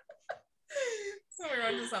 So we're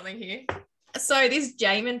on to something here. So this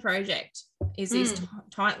Jamin project, is this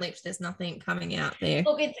tight-lipped? There's nothing coming out there.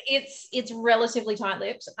 Look, it's relatively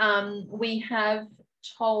tight-lipped. We have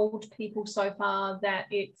told people so far that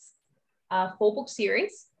it's a 4-book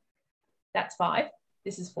series. That's 5.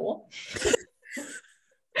 This is 4.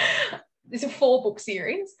 This is a 4-book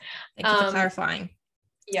series. Thank you for clarifying.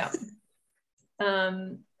 Yeah.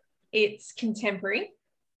 It's contemporary.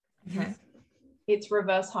 Okay. It's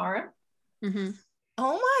reverse horror. Mm-hmm.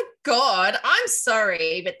 Oh my God, I'm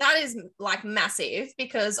sorry, but that is like massive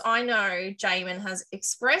because I know Jamin has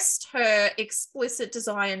expressed her explicit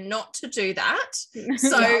desire not to do that.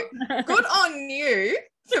 So good on you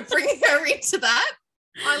for bringing her into that.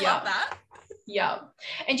 I love that. Yeah.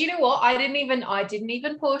 And you know what? I didn't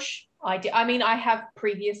even push. I mean, I have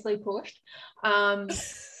previously pushed. And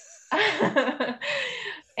I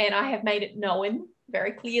have made it known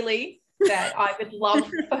very clearly that I would love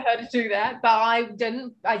for her to do that, but I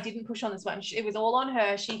didn't push on this one. It was all on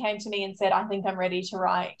her. She came to me and said, I think I'm ready to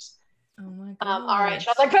write. Oh my God. All right.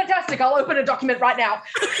 I was like, fantastic. I'll open a document right now.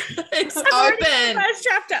 It's open. First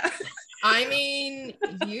chapter. I mean,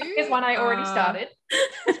 Here's one I already started.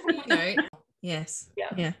 You know, yes.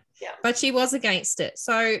 Yeah. But she was against it.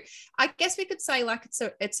 So I guess we could say like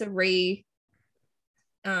it's a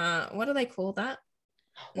what do they call that?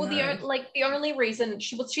 Well, the only reason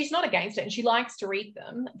she's not against it and she likes to read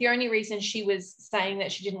them. The only reason she was saying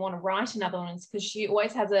that she didn't want to write another one is because she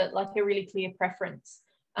always has a really clear preference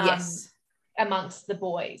amongst the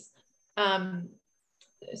boys.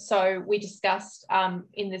 So we discussed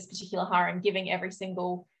in this particular harem giving every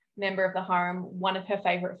single member of the harem one of her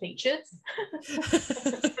favorite features.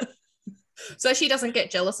 So she doesn't get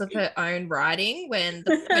jealous of her own writing when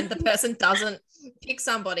the person doesn't pick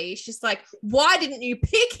somebody. She's like, why didn't you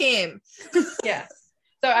pick him? Yeah.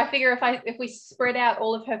 So I figure if we spread out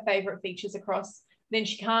all of her favorite features across, then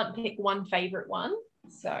she can't pick one favorite one.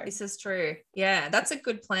 So this is true. Yeah, that's a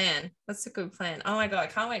good plan. Oh my God, I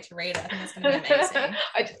can't wait to read it. I think it's going to be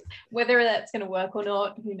amazing. Whether that's going to work or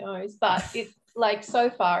not, who knows? But it's like so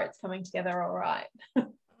far it's coming together all right.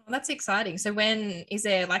 That's exciting. So when is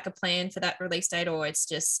there like a plan for that release date, or it's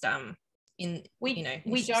just we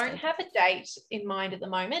don't have a date in mind at the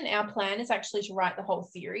moment. Our plan is actually to write the whole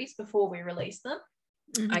series before we release them.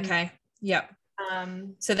 Mm-hmm. Okay. Yep.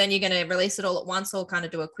 So then you're going to release it all at once, or kind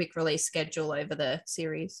of do a quick release schedule over the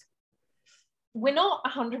series? We're not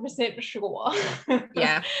 100% sure.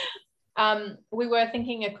 Yeah. We were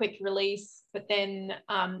thinking a quick release, but then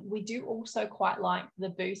we do also quite like the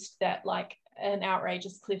boost that like an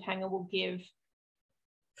outrageous cliffhanger will give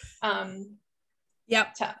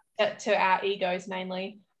to our egos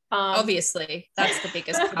mainly. Obviously that's the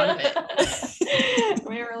biggest part of it.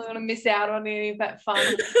 We don't really want to miss out on any of that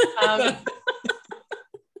fun.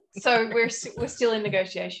 So we're still in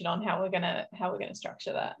negotiation on how we're gonna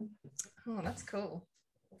structure that. Oh, that's cool.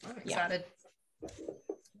 I'm excited.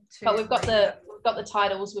 But we've got the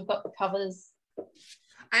titles, we've got the covers.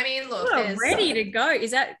 I mean, look, ready to go.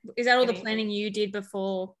 Is that all the planning you did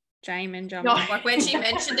before Jamin jumped? No. Like when she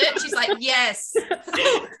mentioned it, she's like, yes.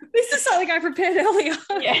 This is something I prepared earlier.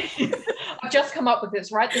 Yeah. I've just come up with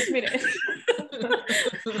this right this minute.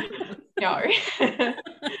 No. That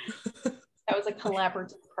was a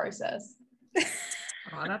collaborative process.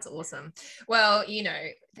 Oh, that's awesome. Well, you know,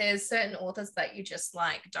 there's certain authors that you just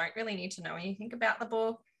like don't really need to know anything about the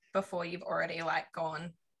book before you've already like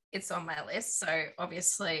gone, it's on my list. So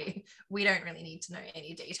obviously we don't really need to know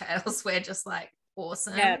any details. We're just like,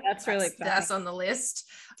 awesome. Yeah, that's really exciting. That's on the list.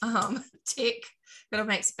 Tick. Gotta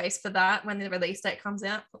make space for that when the release date comes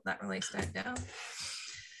out. Put that release date down.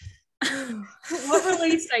 What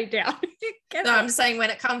release date down? No, I'm saying when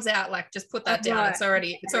it comes out, like just put that down. Right.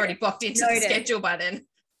 It's already blocked into the schedule by then.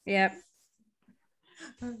 Yep.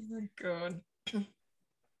 Oh my God.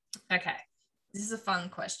 Okay. This is a fun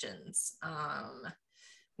questions.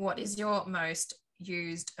 What is your most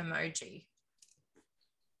used emoji?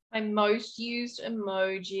 My most used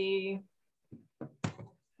emoji.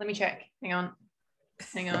 Let me check. Hang on.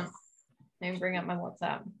 Let me bring up my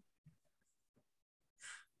WhatsApp.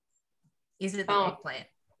 Is it the eggplant?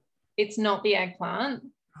 It's not the eggplant.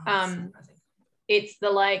 Oh, It's the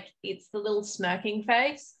little smirking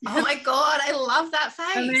face. Oh my God, I love that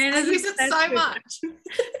face. I use it so much.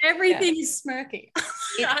 Everything is smirking.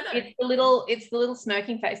 It's the little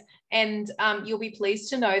smirking face. And you'll be pleased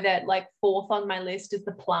to know that like 4th on my list is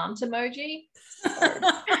the plant emoji.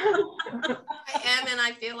 I am, and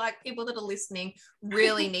I feel like people that are listening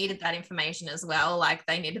really needed that information as well. Like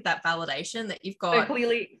they needed that validation that you've got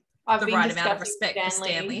clearly the right amount of respect for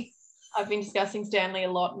Stanley. I've been discussing Stanley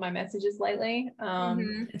a lot in my messages lately.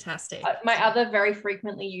 Fantastic. My other very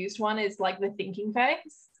frequently used one is like the thinking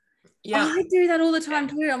face. Yeah, I do that all the time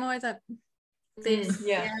too. I'm always like this.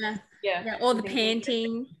 Yeah. Or the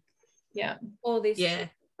panting. Yeah. All this. Yeah.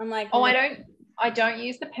 I'm like, I don't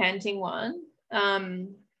use the panting one. But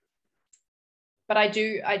I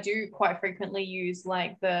do quite frequently use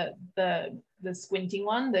like the squinting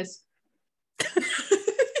one. This.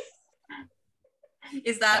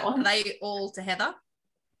 Is that are they all to Heather?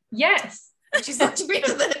 Yes. She's locked you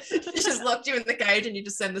she's locked you in the cage, and you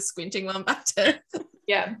just send the squinting one back to.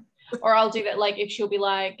 Yeah. Or I'll do that like if she'll be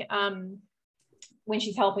like when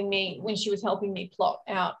she was helping me plot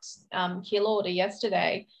out kill order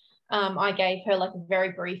yesterday, I gave her like a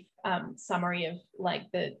very brief summary of like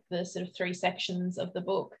the sort of 3 sections of the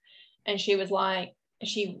book, and she was like,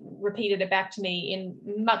 she repeated it back to me in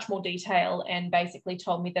much more detail and basically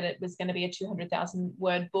told me that it was going to be a 200,000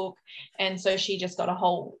 word book, and so she just got a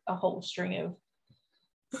whole string of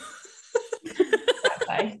that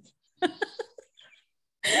face.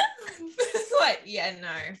 Like, yeah,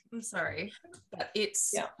 no, I'm sorry, but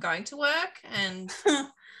it's going to work, and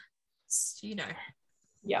you know.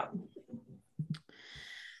 Yeah.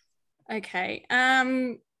 Okay.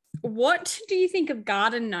 What do you think of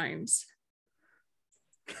garden gnomes?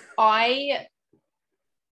 I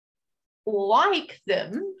like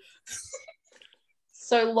them.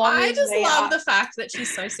 So long I just love the fact that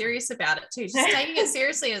she's so serious about it too. She's taking it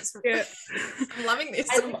seriously. I'm loving this.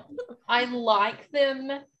 I like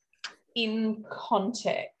them in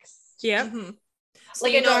context. Yeah. Mm-hmm. So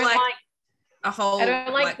like, I don't like a whole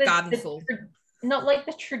garden full. Not like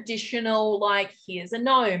the traditional, like, here's a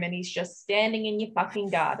gnome and he's just standing in your fucking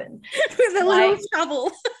garden with a little shovel.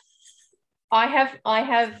 I have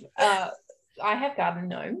garden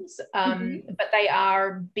gnomes, but they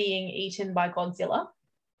are being eaten by Godzilla.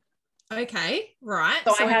 Okay, right.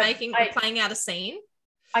 So we're playing out a scene.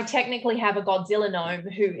 I technically have a Godzilla gnome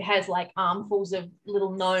who has like armfuls of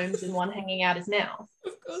little gnomes and one hanging out his mouth.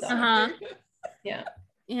 Of course. So, yeah.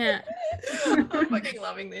 Yeah. I'm fucking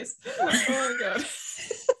loving this. Oh my God.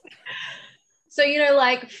 So, you know,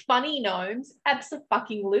 like funny gnomes,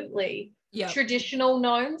 absolutely. Yeah. Traditional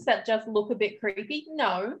gnomes that just look a bit creepy,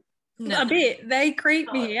 no. A bit. They creep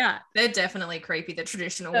me out. They're definitely creepy, the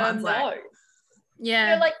traditional ones. No.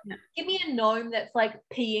 Yeah. You know, like, give me a gnome that's like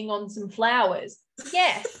peeing on some flowers.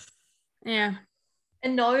 Yes. Yeah. A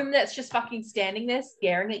gnome that's just fucking standing there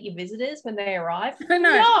staring at your visitors when they arrive. I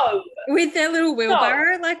know. No. With their little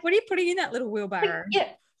wheelbarrow. No. Like, what are you putting in that little wheelbarrow? Yeah.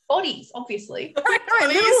 Bodies, obviously.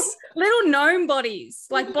 Little gnome bodies.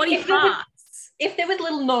 Like body parts. If there was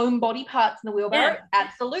little gnome body parts in the wheelbarrow,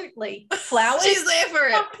 absolutely. Flowers? She's there for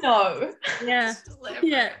it. No. Yeah.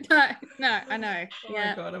 Yeah. No, I know. Oh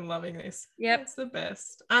my God, I'm loving this. Yep. It's the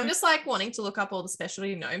best. I'm just like wanting to look up all the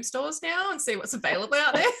specialty gnome stores now and see what's available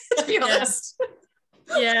out there, to be honest.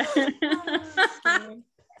 Yeah.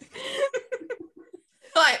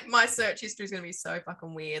 Like my search history is going to be so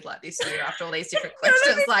fucking weird like this year after all these different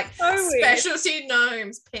questions, like so specialty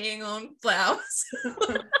gnomes peeing on flowers.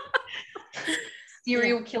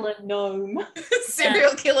 Serial killer gnome.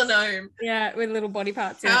 Serial killer gnome. Yeah, with little body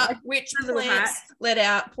parts. Which plants let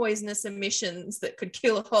out poisonous emissions that could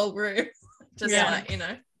kill a whole room? Just like, you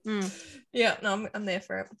know. Yeah, no, I'm there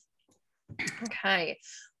for it. Okay.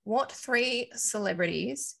 What 3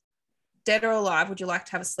 celebrities, dead or alive, would you like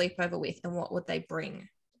to have a sleepover with, and what would they bring?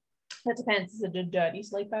 That depends. Is it a dirty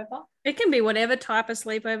sleepover? It can be whatever type of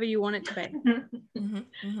sleepover you want it to be.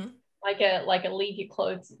 Like a leave your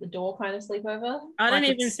clothes at the door kind of sleepover. I don't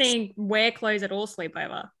even think wear clothes at all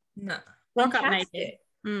sleepover. No. Rock up naked.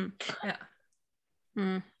 Yeah.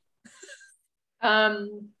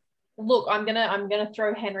 Look, I'm gonna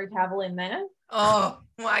throw Henry Cavill in there. Oh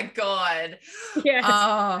my God. Yes.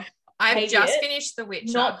 Oh, I've just finished The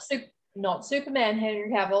Witcher. Not Superman, Henry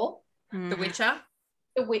Cavill. The Witcher.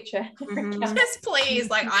 The Witcher. Yes, please.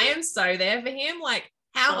 Like, I am so there for him. Like,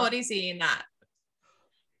 how hot is he in that?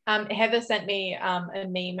 Heather sent me a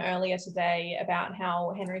meme earlier today about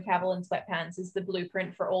how Henry Cavill in sweatpants is the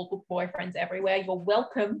blueprint for all good boyfriends everywhere. You're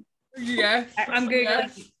welcome. Yeah. I'm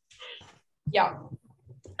Googling. Yeah.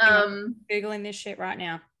 Googling this shit right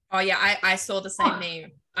now. Oh yeah, I saw the same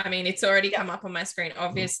meme. I mean, it's already come up on my screen.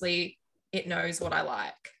 Obviously, it knows what I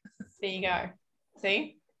like. There you go.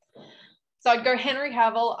 See? So I'd go Henry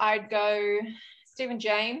Cavill. I'd go Stephen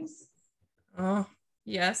James. Oh,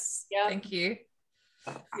 yes. Yep. Thank you.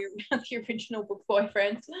 The original book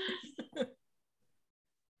boyfriend.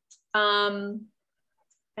 And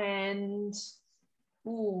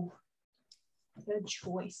third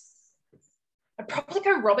choice. I'd probably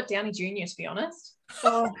go Robert Downey Jr. to be honest.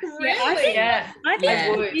 Oh, really? I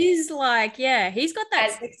think he's like, he's got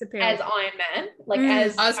that sex appeal as Iron Man. Like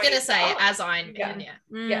as I was gonna say as Iron Man,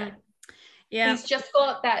 yeah. He's just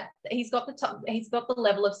got that. He's got the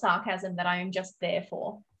level of sarcasm that I am just there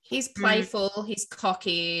for. He's playful. He's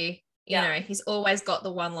cocky. You know, he's always got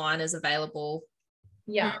the one-liners available.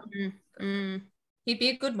 Yeah. He'd be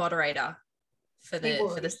a good moderator for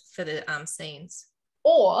the scenes.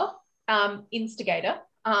 Or instigator.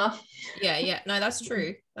 Yeah. No, that's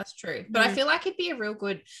true. That's true. But I feel like it'd be a real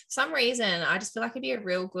good. Some reason I just feel like it'd be a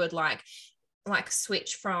real good like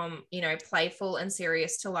switch from, you know, playful and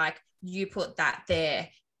serious to like you put that there,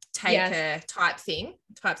 take a type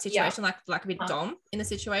situation, like a bit Dom in the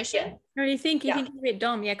situation. Yeah. What do you think? You think he's a bit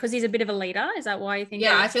Dom? Yeah, because he's a bit of a leader. Is that why you think?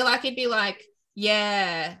 Yeah, I feel like he'd be like, you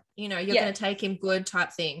know, you're going to take him good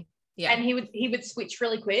type thing. Yeah. And he would switch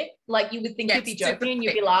really quick. Like you would think he'd be joking and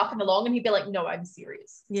you'd be laughing along and he'd be like, no, I'm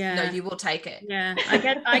serious. Yeah. No, you will take it. Yeah. I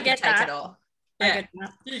get that. Take it all. Yeah. I get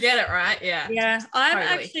that. You get it, right? Yeah. Yeah. I've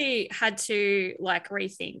actually had to like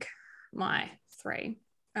rethink my 3.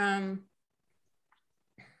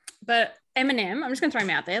 But Eminem, I'm just gonna throw him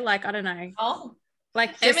out there. Like, I don't know. Oh.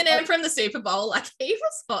 Like Eminem from the Super Bowl, like he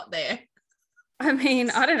was spot there. I mean,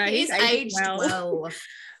 I don't know. He's aged well.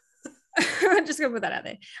 I'm just gonna put that out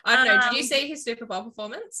there. I don't know. Did you see his Super Bowl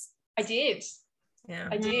performance? I did. Yeah,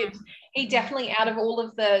 I did. He definitely, out of all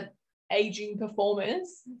of the aging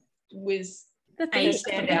performers, was the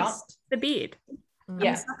standout. The beard. Yeah,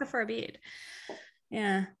 I'm a sucker for a beard.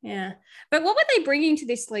 Yeah. But what were they bringing to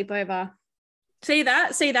this sleepover? See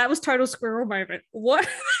that was total squirrel moment. What are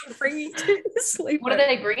they bringing to this sleepover? What are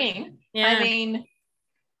they bringing? Yeah. I mean,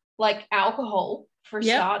 like alcohol for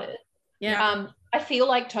starters. Yeah. I feel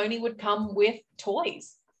like Tony would come with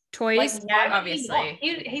toys. Like, obviously.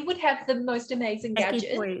 He would have the most amazing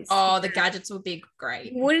gadgets. Toys. Oh, the gadgets would be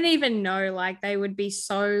great. You wouldn't even know. Like, they would be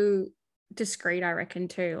so discreet, I reckon,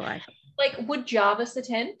 too. Like, would Jarvis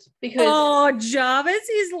attend? Because Jarvis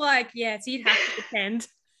is like, yes, he'd have to attend.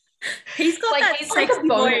 He's got like, that sexy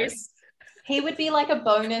voice. He would be like a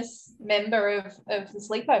bonus member of the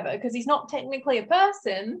sleepover because he's not technically a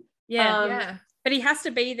person. Yeah. But he has to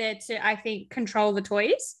be there to, I think, control the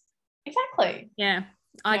toys. Exactly. Yeah,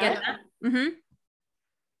 I get that. Mm-hmm.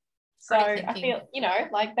 So I feel, you know,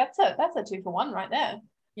 like that's a 2-for-1 right there.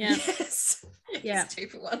 Yeah. Yes. Yeah.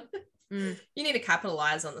 2-for-1. Mm. You need to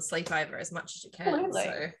capitalize on the sleepover as much as you can. Absolutely.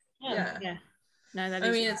 So yeah. No, that is.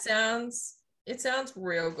 I mean, it sounds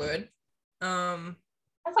real good.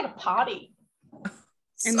 That's like a party.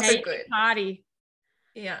 So good party.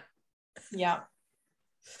 Yeah. Yeah.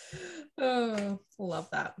 Oh, love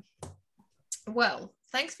that. Well,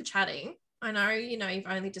 thanks for chatting. I know, you know, you've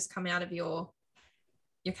only just come out of your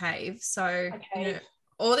cave, so you know,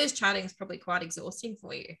 all this chatting is probably quite exhausting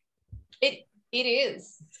for you. It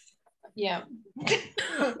is. Yeah.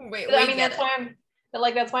 I mean, that's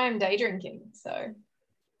why I'm day drinking. So.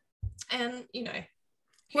 And you know,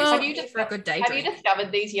 well, have you discovered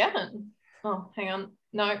these yet? Oh, hang on.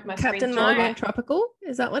 No, my Captain Morgan Tropical.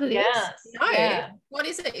 Is that what it is? No. Yeah. What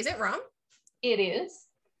is it? Is it rum? It is.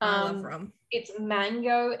 I love rum. It's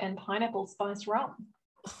mango and pineapple spiced rum.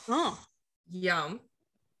 Oh, yum.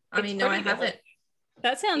 I mean, no, I haven't.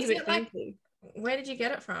 That sounds a bit fancy. Where did you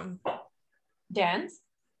get it from? Dan's.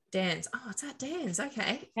 Oh, it's at Dan's.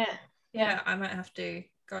 Okay. Yeah. I might have to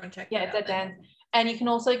go and check. Yeah, it's at Dan's. And you can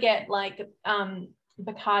also get like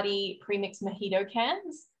Bacardi premixed mojito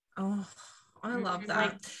cans. Oh, I love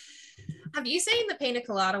that. Have you seen the pina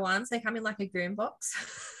colada ones? They come in like a goon box.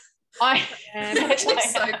 They're actually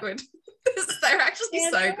so good. They're actually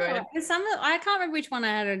so good. I can't remember which one I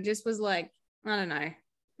had. It just was like, I don't know.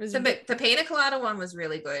 The pina colada one was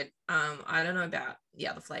really good. I don't know about the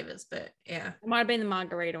other flavors, but yeah. It might have been the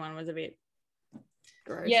margarita one was a bit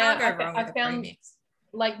gross. Yeah, I found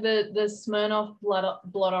like the Smirnoff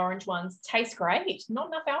blood orange ones taste great. Not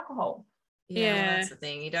enough alcohol. Yeah, well, that's the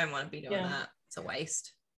thing. You don't want to be doing that. It's a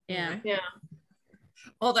waste. Yeah. Yeah.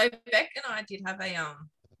 Although Beck and I did have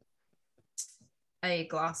a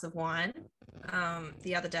glass of wine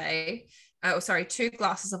the other day. 2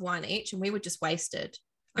 glasses of wine each, and we were just wasted.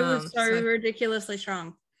 It was so ridiculously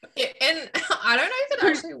strong. Yeah, and I don't know if it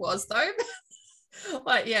actually was though.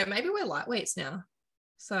 Like, yeah, maybe we're lightweights now.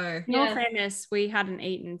 So in all fairness, we hadn't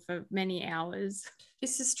eaten for many hours.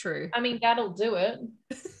 This is true. I mean, that'll do it.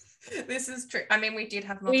 This is true. I mean, we did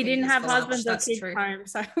have we didn't have husbands or kids home,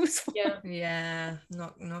 so it was fun. Yeah,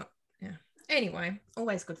 not yeah. Anyway,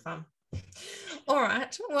 always good fun. All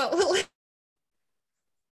right. Well,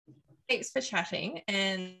 thanks for chatting,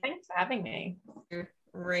 and thanks for having me.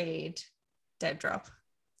 Read Dead Drop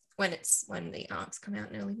when the arcs come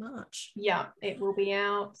out in early March. Yeah, it will be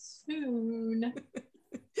out soon.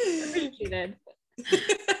 She did.